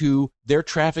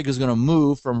traffic is going to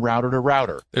move from router to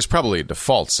router. There's probably a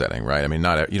default setting, right? I mean,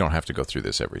 you don't have to go through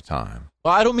this every time.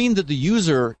 Well, I don't mean that the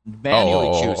user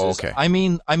manually chooses. Okay. I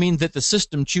mean that the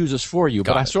system chooses for you.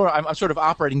 But I'm sort of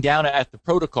operating down at the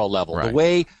protocol level.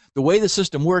 Right. The way the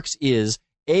system works is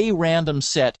a random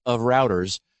set of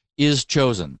routers is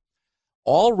chosen.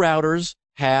 All routers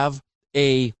have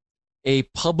a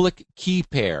public key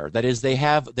pair. That is, they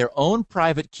have their own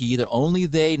private key that only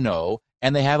they know,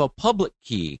 and they have a public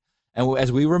key. And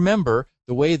as we remember,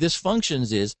 the way this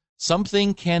functions is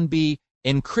something can be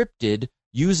encrypted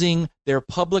using their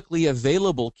publicly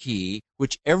available key,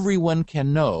 which everyone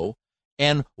can know.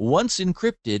 And once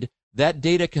encrypted, that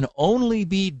data can only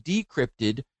be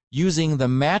decrypted using the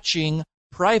matching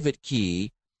private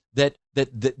key that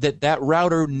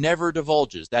router never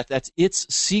divulges. That's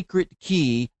its secret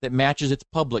key that matches its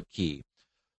public key.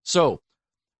 So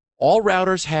all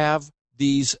routers have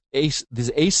these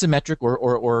asymmetric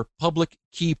or public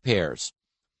key pairs.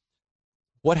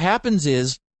 What happens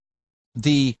is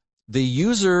the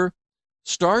user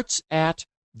starts at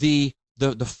the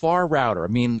far router. I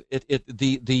mean,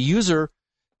 the user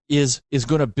is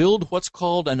going to build what's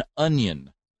called an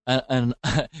onion, and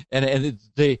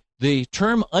the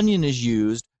term onion is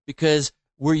used because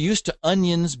we're used to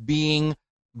onions being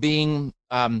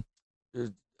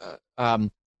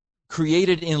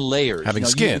created in layers, having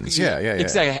skins.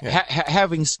 Exactly, yeah.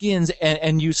 Having skins,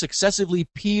 and you successively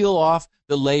peel off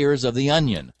the layers of the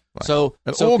onion. Right. So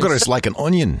an ogre is like an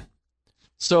onion.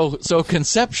 So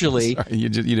conceptually, sorry, you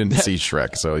didn't see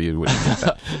Shrek, so you wouldn't get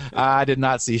that. I did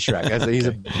not see Shrek. He's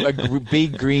a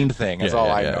big green thing. That's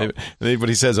all I know. But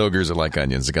he says ogres are like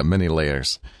onions. They got many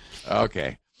layers.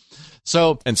 Okay.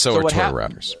 So are Tor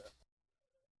routers.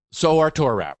 So are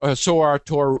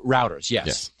Tor routers.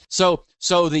 Yes.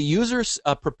 So the user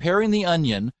preparing the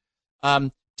onion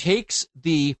takes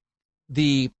the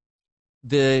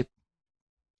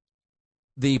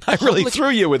I really threw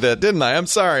you with that, didn't I? I'm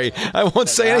sorry. I won't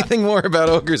say anything more about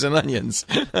ogres and onions.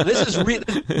 This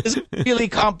is really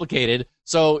complicated.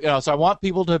 So I want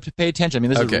people to pay attention. I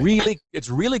mean, it's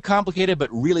really complicated, but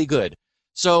really good.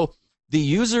 So the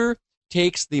user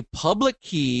takes the public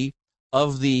key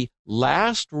of the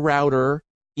last router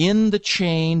in the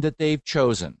chain that they've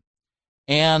chosen,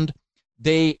 and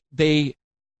they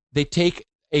take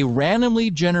a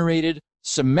randomly generated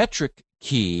symmetric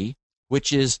key,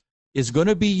 which is going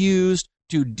to be used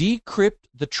to decrypt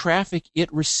the traffic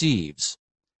it receives,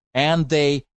 and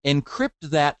they encrypt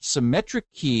that symmetric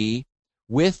key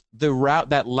with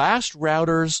that last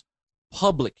router's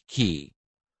public key.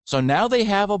 So now they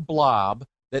have a blob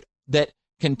that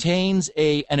contains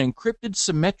an encrypted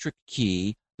symmetric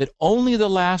key that only the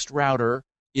last router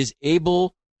is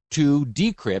able to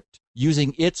decrypt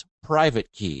using its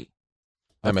private key.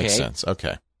 That makes sense.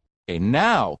 Okay.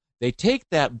 Now they take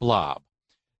that blob.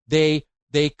 They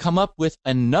come up with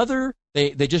another.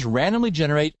 They just randomly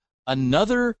generate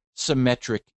another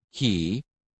symmetric key,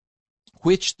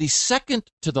 which the second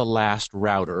to the last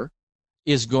router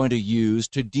is going to use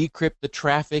to decrypt the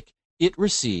traffic it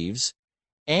receives,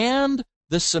 and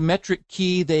the symmetric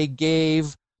key they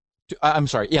gave to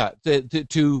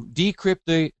decrypt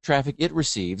the traffic it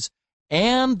receives,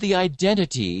 and the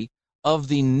identity of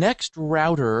the next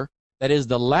router, that is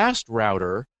the last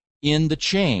router in the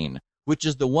chain, which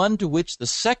is the one to which the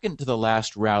second to the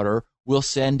last router will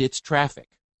send its traffic.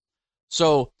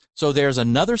 So there's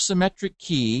another symmetric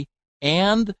key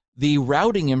and the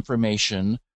routing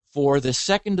information for the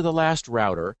second to the last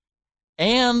router,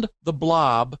 and the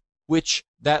blob which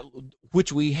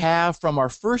we have from our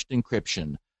first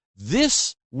encryption.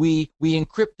 This we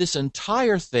encrypt this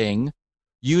entire thing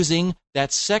using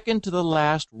that second to the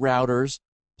last router's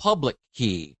public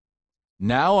key.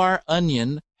 Now our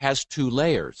onion has two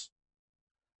layers.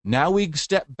 Now we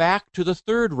step back to the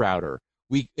third router.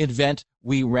 We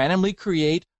randomly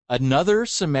create another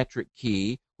symmetric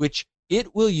key, which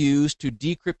it will use to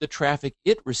decrypt the traffic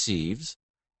it receives,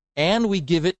 and we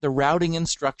give it the routing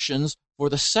instructions for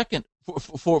the second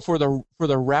for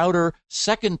the router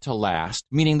second to last,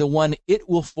 meaning the one it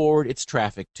will forward its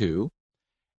traffic to,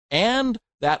 and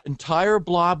that entire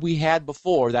blob we had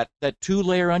before, that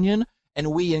two-layer onion,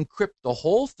 and we encrypt the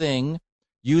whole thing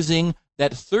using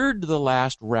that third to the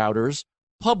last router's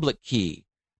public key.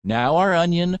 Now our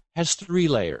onion has 3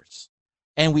 layers,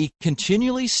 and we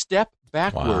continually step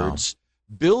backwards,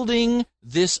 building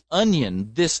this onion,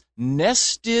 this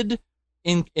nested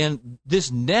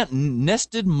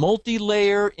nested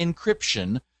multi-layer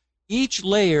encryption, each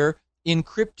layer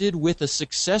encrypted with a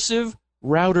successive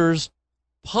router's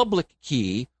public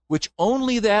key, which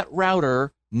only that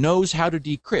router knows how to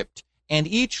decrypt, and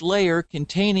each layer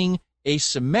containing a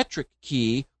symmetric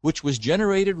key which was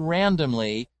generated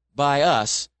randomly by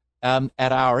us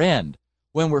at our end.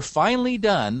 When we're finally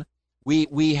done,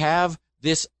 we have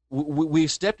this. We've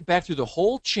stepped back through the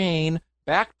whole chain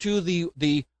back to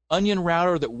the onion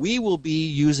router that we will be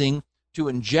using to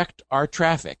inject our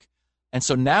traffic, and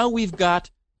so now we've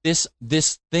got this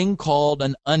thing called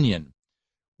an onion.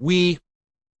 We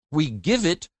give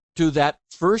it to that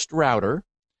first router.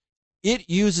 It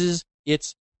uses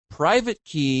its private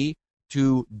key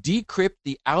to decrypt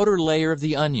the outer layer of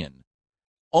the onion.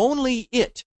 Only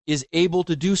it is able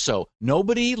to do so.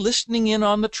 Nobody listening in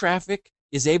on the traffic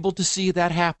is able to see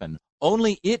that happen.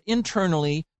 Only it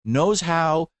internally knows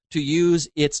how to use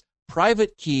its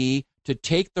private key to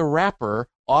take the wrapper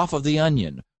off of the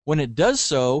onion. When it does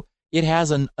so, it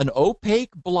has an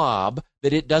opaque blob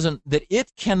that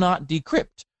it cannot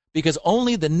decrypt, because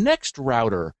only the next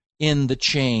router in the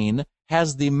chain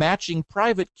has the matching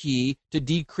private key to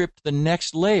decrypt the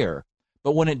next layer.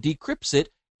 But when it decrypts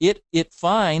it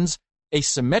finds a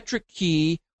symmetric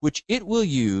key which it will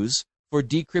use for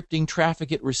decrypting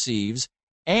traffic it receives,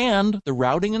 and the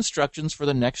routing instructions for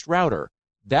the next router.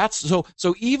 That's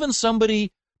so even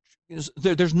somebody,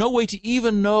 there's no way to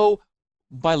even know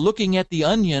by looking at the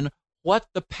onion what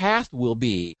the path will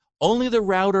be. Only the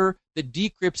router that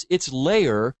decrypts its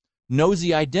layer knows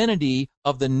the identity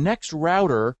of the next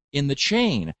router in the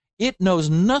chain. It knows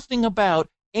nothing about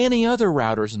any other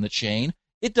routers in the chain.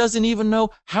 It doesn't even know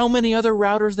how many other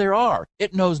routers there are.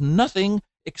 It knows nothing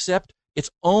except its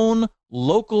own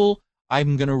local,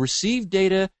 I'm going to receive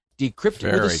data, decrypt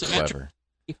it with a symmetric,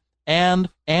 and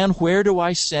where do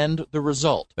I send the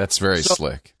result? That's very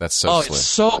slick. That's so slick. It's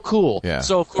so cool. Yeah.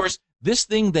 So, of course, this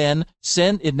thing then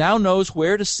it now knows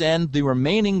where to send the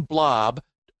remaining blob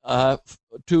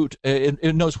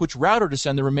it knows which router to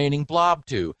send the remaining blob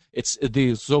to. It's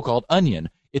the so-called onion.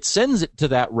 It sends it to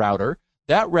that router.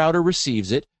 That router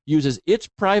receives it, uses its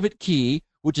private key,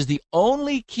 which is the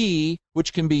only key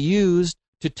which can be used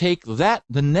to take the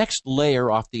next layer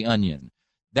off the onion.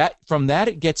 From that,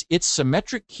 it gets its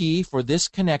symmetric key for this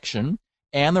connection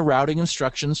and the routing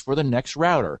instructions for the next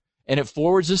router. And it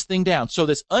forwards this thing down. So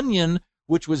this onion,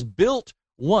 which was built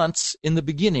once in the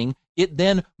beginning, it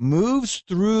then moves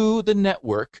through the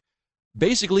network,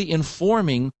 basically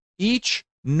informing each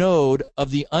node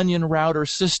of the onion router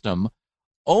system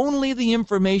only the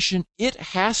information it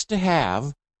has to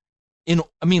have,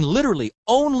 literally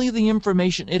only the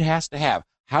information it has to have.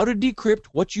 How to decrypt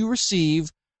what you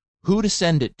receive, who to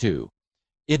send it to.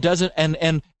 It doesn't,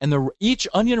 each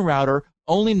onion router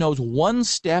only knows one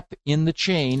step in the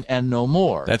chain and no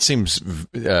more. That seems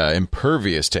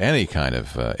impervious to any kind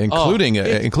of, including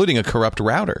a corrupt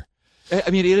router. I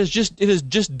mean, it is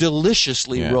just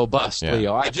deliciously robust,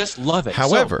 Leo. I just love it.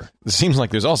 However, it seems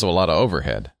like there's also a lot of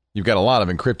overhead. You've got a lot of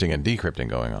encrypting and decrypting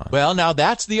going on. Well, now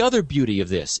that's the other beauty of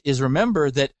this, is remember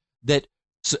that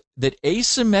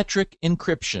asymmetric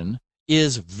encryption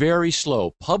is very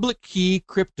slow. Public key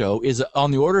crypto is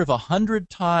on the order of 100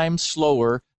 times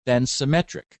slower than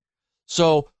symmetric.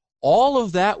 So all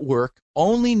of that work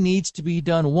only needs to be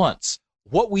done once.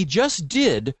 What we just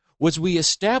did was we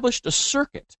established a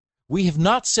circuit. We have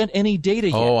not sent any data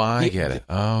yet. Oh, I get it.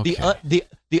 Okay.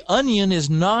 The onion is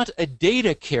not a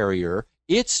data carrier.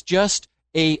 It's just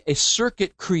a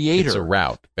circuit creator. It's a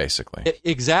route, basically.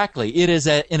 Exactly. It is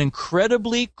an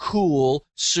incredibly cool,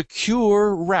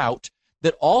 secure route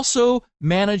that also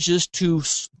manages to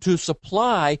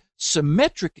supply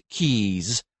symmetric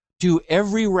keys to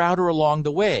every router along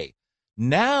the way.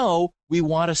 Now we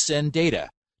want to send data.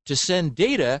 To send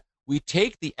data, we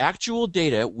take the actual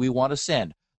data we want to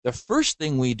send. The first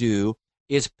thing we do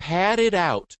is pad it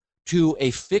out to a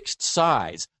fixed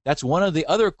size. That's one of the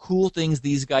other cool things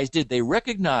these guys did. They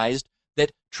recognized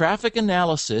that traffic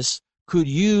analysis could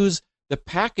use the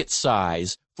packet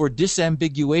size for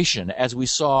disambiguation, as we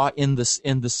saw in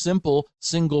the simple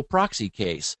single proxy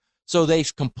case. So they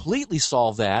completely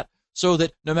solved that, so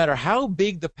that no matter how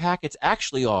big the packets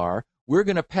actually are, we're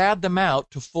going to pad them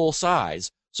out to full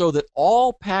size, so that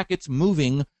all packets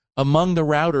moving among the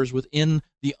routers within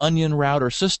the onion router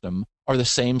system are the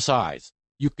same size.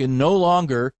 You can no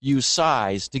longer use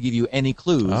size to give you any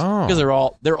clues, because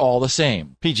they're all the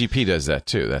same. PGP does that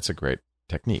too. That's a great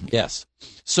technique. Yes.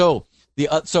 So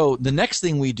the next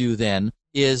thing we do then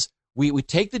is we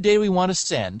take the data we want to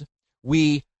send.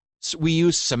 We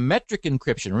use symmetric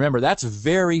encryption. Remember, that's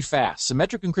very fast.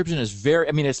 Symmetric encryption is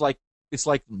it's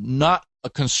like not a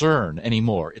concern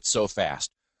anymore. It's so fast.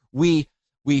 We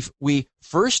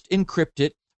first encrypt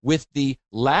it with the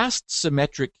last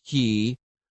symmetric key.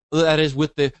 That is,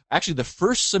 with the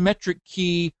first symmetric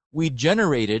key we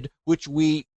generated, which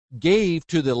we gave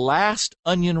to the last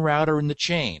onion router in the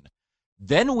chain.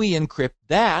 Then we encrypt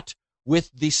that with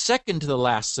the second to the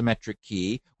last symmetric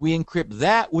key. We encrypt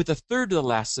that with the third to the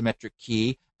last symmetric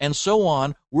key, and so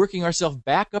on, working ourselves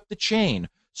back up the chain.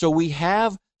 So we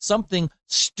have something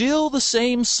still the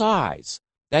same size.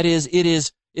 That is,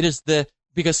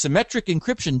 because symmetric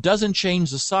encryption doesn't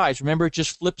change the size. Remember, it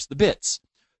just flips the bits.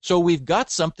 So we've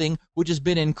got something which has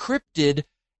been encrypted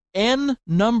n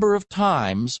number of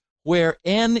times, where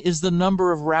n is the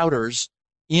number of routers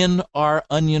in our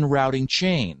onion routing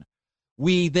chain.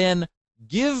 We then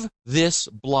give this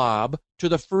blob to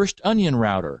the first onion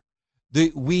router.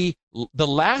 The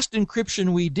last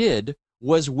encryption we did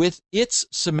was with its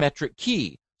symmetric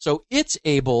key, so it's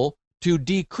able to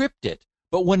decrypt it.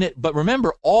 But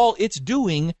remember, all it's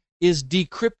doing is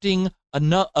decrypting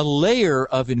a layer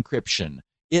of encryption.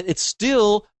 It's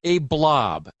still a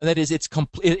blob. That is, it's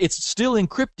still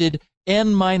encrypted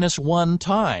n-1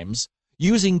 times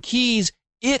using keys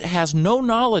it has no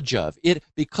knowledge of.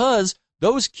 Because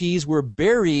those keys were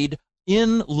buried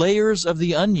in layers of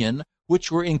the onion,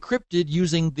 which were encrypted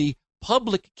using the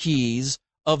public keys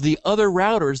of the other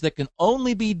routers that can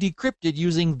only be decrypted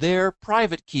using their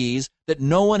private keys that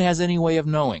no one has any way of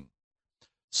knowing.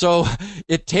 So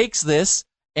it takes this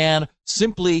and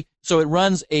it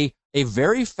runs a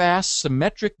very fast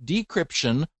symmetric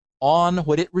decryption on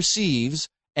what it receives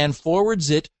and forwards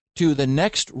it to the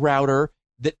next router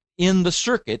that in the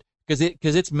circuit,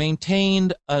 because it's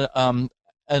maintained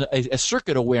a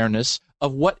circuit awareness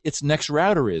of what its next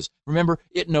router is. Remember,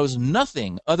 it knows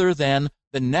nothing other than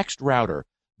the next router.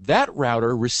 That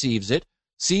router receives it,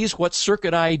 sees what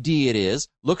circuit ID it is,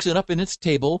 looks it up in its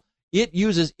table. It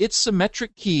uses its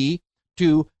symmetric key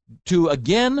to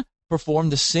again perform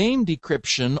the same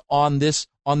decryption on this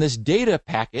data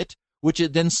packet, which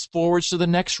it then forwards to the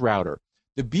next router.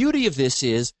 The beauty of this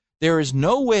is there is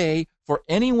no way for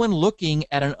anyone looking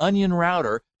at an onion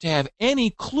router to have any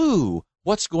clue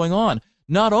what's going on.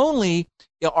 Not only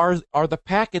are the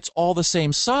packets all the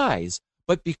same size,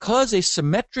 but because a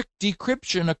symmetric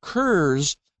decryption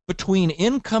occurs between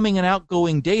incoming and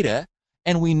outgoing data,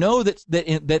 and we know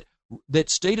that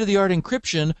state-of-the-art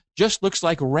encryption just looks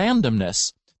like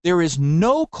randomness, there is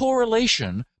no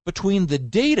correlation between the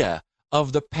data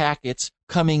of the packets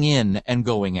coming in and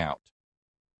going out.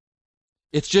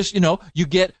 It's just, you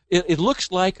get, it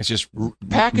looks like it's just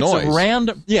packets noise. of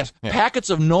random, yes, Yeah. Packets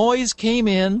of noise came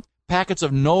in, packets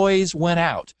of noise went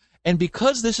out. And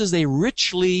because this is a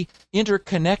richly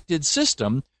interconnected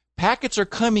system, packets are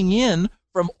coming in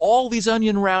from all these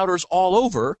onion routers all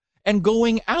over and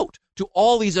going out to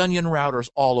all these onion routers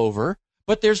all over,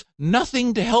 but there's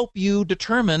nothing to help you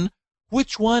determine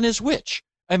which one is which.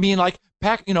 I mean,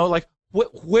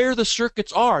 where the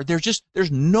circuits are,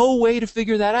 there's no way to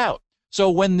figure that out. So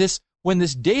when this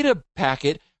data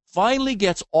packet finally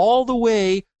gets all the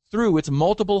way through its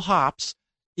multiple hops,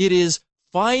 it is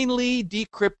finally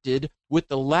decrypted with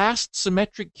the last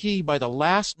symmetric key by the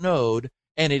last node,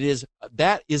 and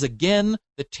that is again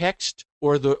the text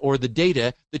or the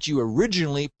data that you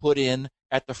originally put in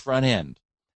at the front end.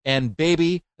 And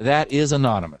baby, that is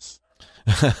anonymous.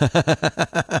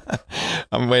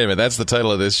 Wait a minute, that's the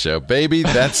title of this show. Baby,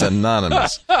 that's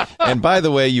anonymous. And by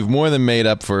the way, you've more than made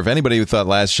up for, if anybody who thought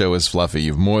last show was fluffy,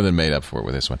 you've more than made up for it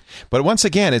with this one. But once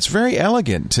again, it's very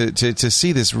elegant to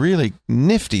see this really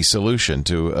nifty solution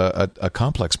to a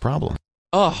complex problem.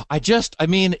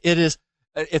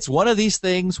 It's one of these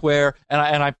things where,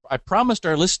 and I promised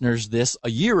our listeners this a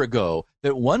year ago,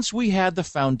 that once we had the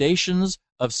foundations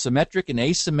of symmetric and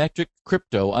asymmetric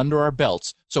crypto under our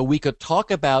belts, so we could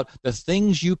talk about the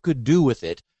things you could do with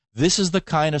it, this is the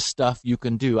kind of stuff you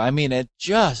can do. I mean, it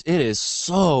is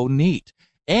so neat.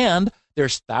 And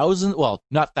there's thousands, well,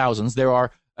 not thousands,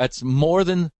 it's more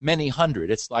than many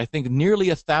hundred. It's, I think, nearly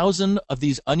 1,000 of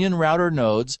these onion router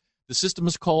nodes. The system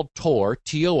is called Tor,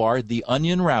 T-O-R, the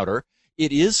onion router.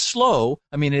 It is slow.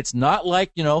 I mean, it's not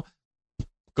like,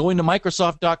 going to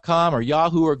Microsoft.com or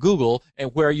Yahoo or Google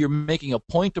and where you're making a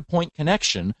point-to-point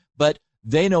connection, but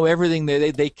they know everything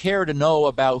they care to know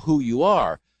about who you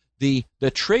are. The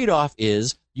trade-off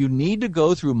is you need to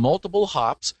go through multiple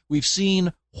hops. We've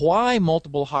seen why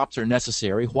multiple hops are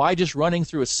necessary, why just running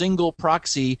through a single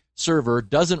proxy server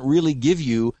doesn't really give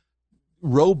you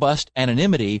robust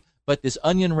anonymity, but this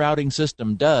onion routing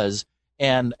system does,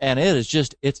 and it's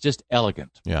just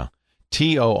elegant. Yeah.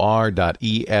 tor.eff.org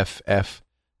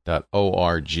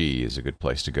is a good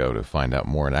place to go to find out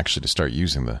more and actually to start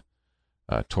using the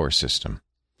Tor system.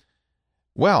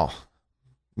 Well,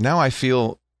 now I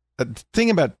feel a thing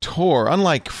about Tor,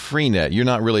 unlike Freenet, you're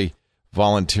not really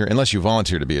volunteering, unless you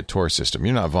volunteer to be a Tor system,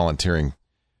 you're not volunteering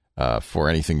for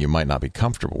anything you might not be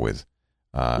comfortable with.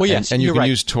 Yes, and you you're can right.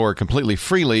 use Tor completely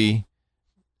freely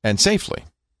and safely.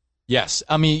 Yes.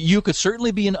 I mean, you could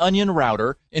certainly be an onion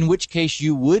router, in which case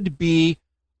you would be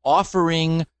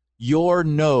offering your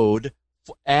node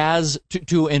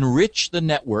to enrich the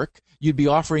network. You'd be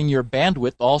offering your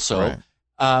bandwidth also.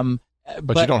 Right.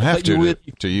 But you don't have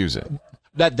to use it.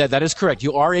 That is correct.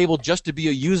 You are able just to be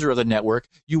a user of the network.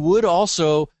 You would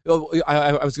also,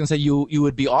 I was going to say, you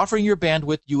would be offering your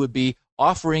bandwidth. You would be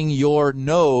offering your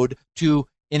node to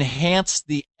enhance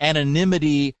the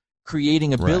anonymity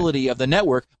creating ability of the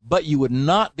network, but you would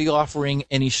not be offering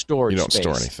any storage space. You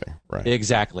don't store anything, right?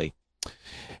 Exactly.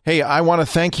 Hey, I want to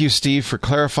thank you, Steve, for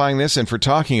clarifying this and for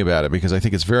talking about it, because I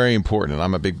think it's very important, and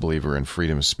I'm a big believer in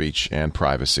freedom of speech and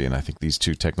privacy, and I think these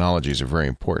two technologies are very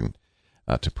important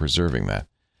to preserving that.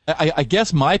 I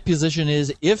guess my position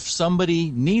is if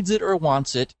somebody needs it or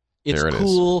wants it, it's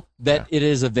cool that it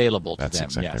is available to them. That's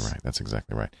exactly right. That's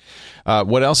exactly right.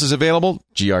 What else is available?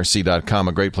 grc.com,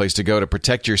 a great place to go to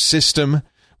protect your system,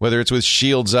 whether it's with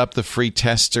Shields Up, the free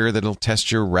tester that'll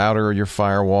test your router or your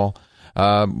firewall,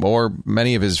 or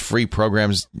many of his free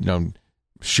programs,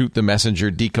 Shoot the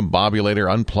Messenger, Decombobulator,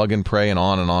 Unplug and Pray, and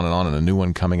on and on and on, and a new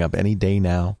one coming up any day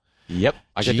now. Yep,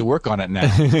 I get to work on it now.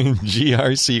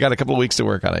 GRC, you got a couple of weeks to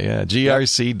work on it. Yeah,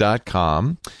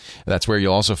 grc.com. That's where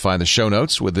you'll also find the show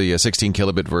notes with the 16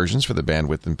 kilobit versions for the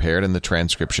bandwidth impaired and the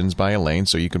transcriptions by Elaine,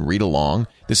 so you can read along.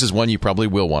 This is one you probably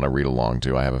will want to read along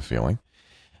to, I have a feeling.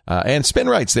 And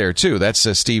SpinRight's there, too. That's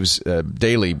Steve's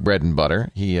daily bread and butter.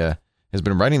 He has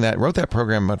been wrote that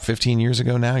program about 15 years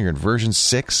ago now. You're in version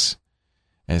 6,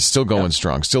 and it's still going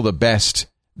strong. Still the best.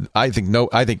 I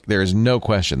think there is no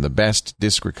question the best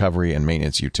disk recovery and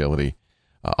maintenance utility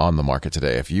on the market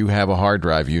today. If you have a hard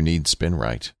drive, you need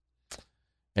SpinRight.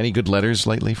 Any good letters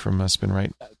lately from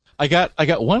SpinRight? I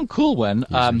got one cool one.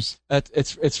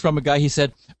 It's from a guy. He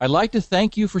said, "I'd like to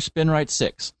thank you for SpinRite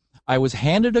 6. I was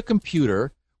handed a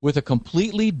computer with a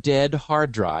completely dead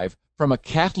hard drive from a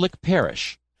Catholic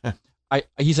parish.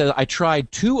 He said, I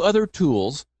tried 2 other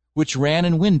tools which ran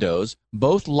in Windows,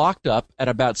 both locked up at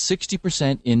about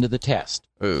 60% into the test.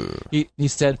 He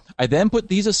said, I then put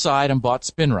these aside and bought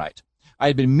SpinRite. I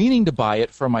had been meaning to buy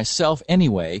it for myself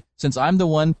anyway, since I'm the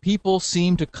one people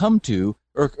seem to come to,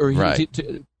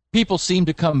 people seem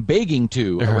to come begging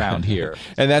to around here."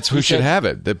 And that's who should have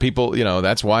it. The people,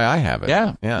 that's why I have it.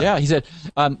 Yeah. He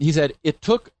said, it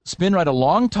took SpinRite a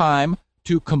long time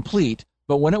to complete,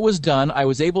 but when it was done, I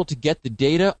was able to get the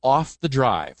data off the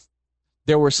drive.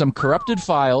 There were some corrupted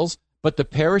files, but the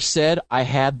parish said I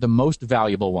had the most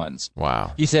valuable ones.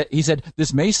 Wow. He said,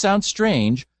 this may sound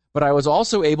strange, but I was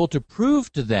also able to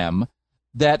prove to them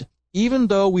that even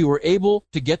though we were able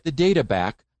to get the data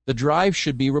back, the drive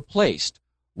should be replaced.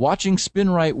 Watching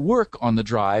SpinRite work on the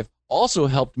drive also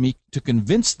helped me to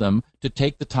convince them to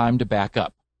take the time to back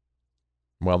up.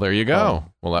 Well, there you go.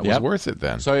 Well, that was worth it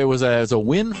then. So it was a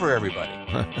win for everybody.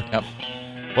 Yep.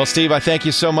 Well, Steve, I thank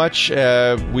you so much.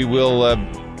 We will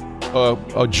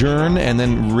adjourn and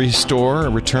then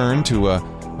return to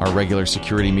our regular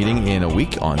security meeting in a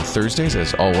week on Thursdays,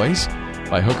 as always.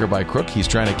 By hook or by crook, he's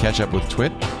trying to catch up with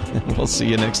Twit. We'll see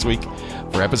you next week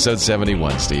for episode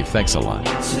 71, Steve. Thanks a lot.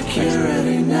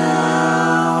 Security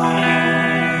Now.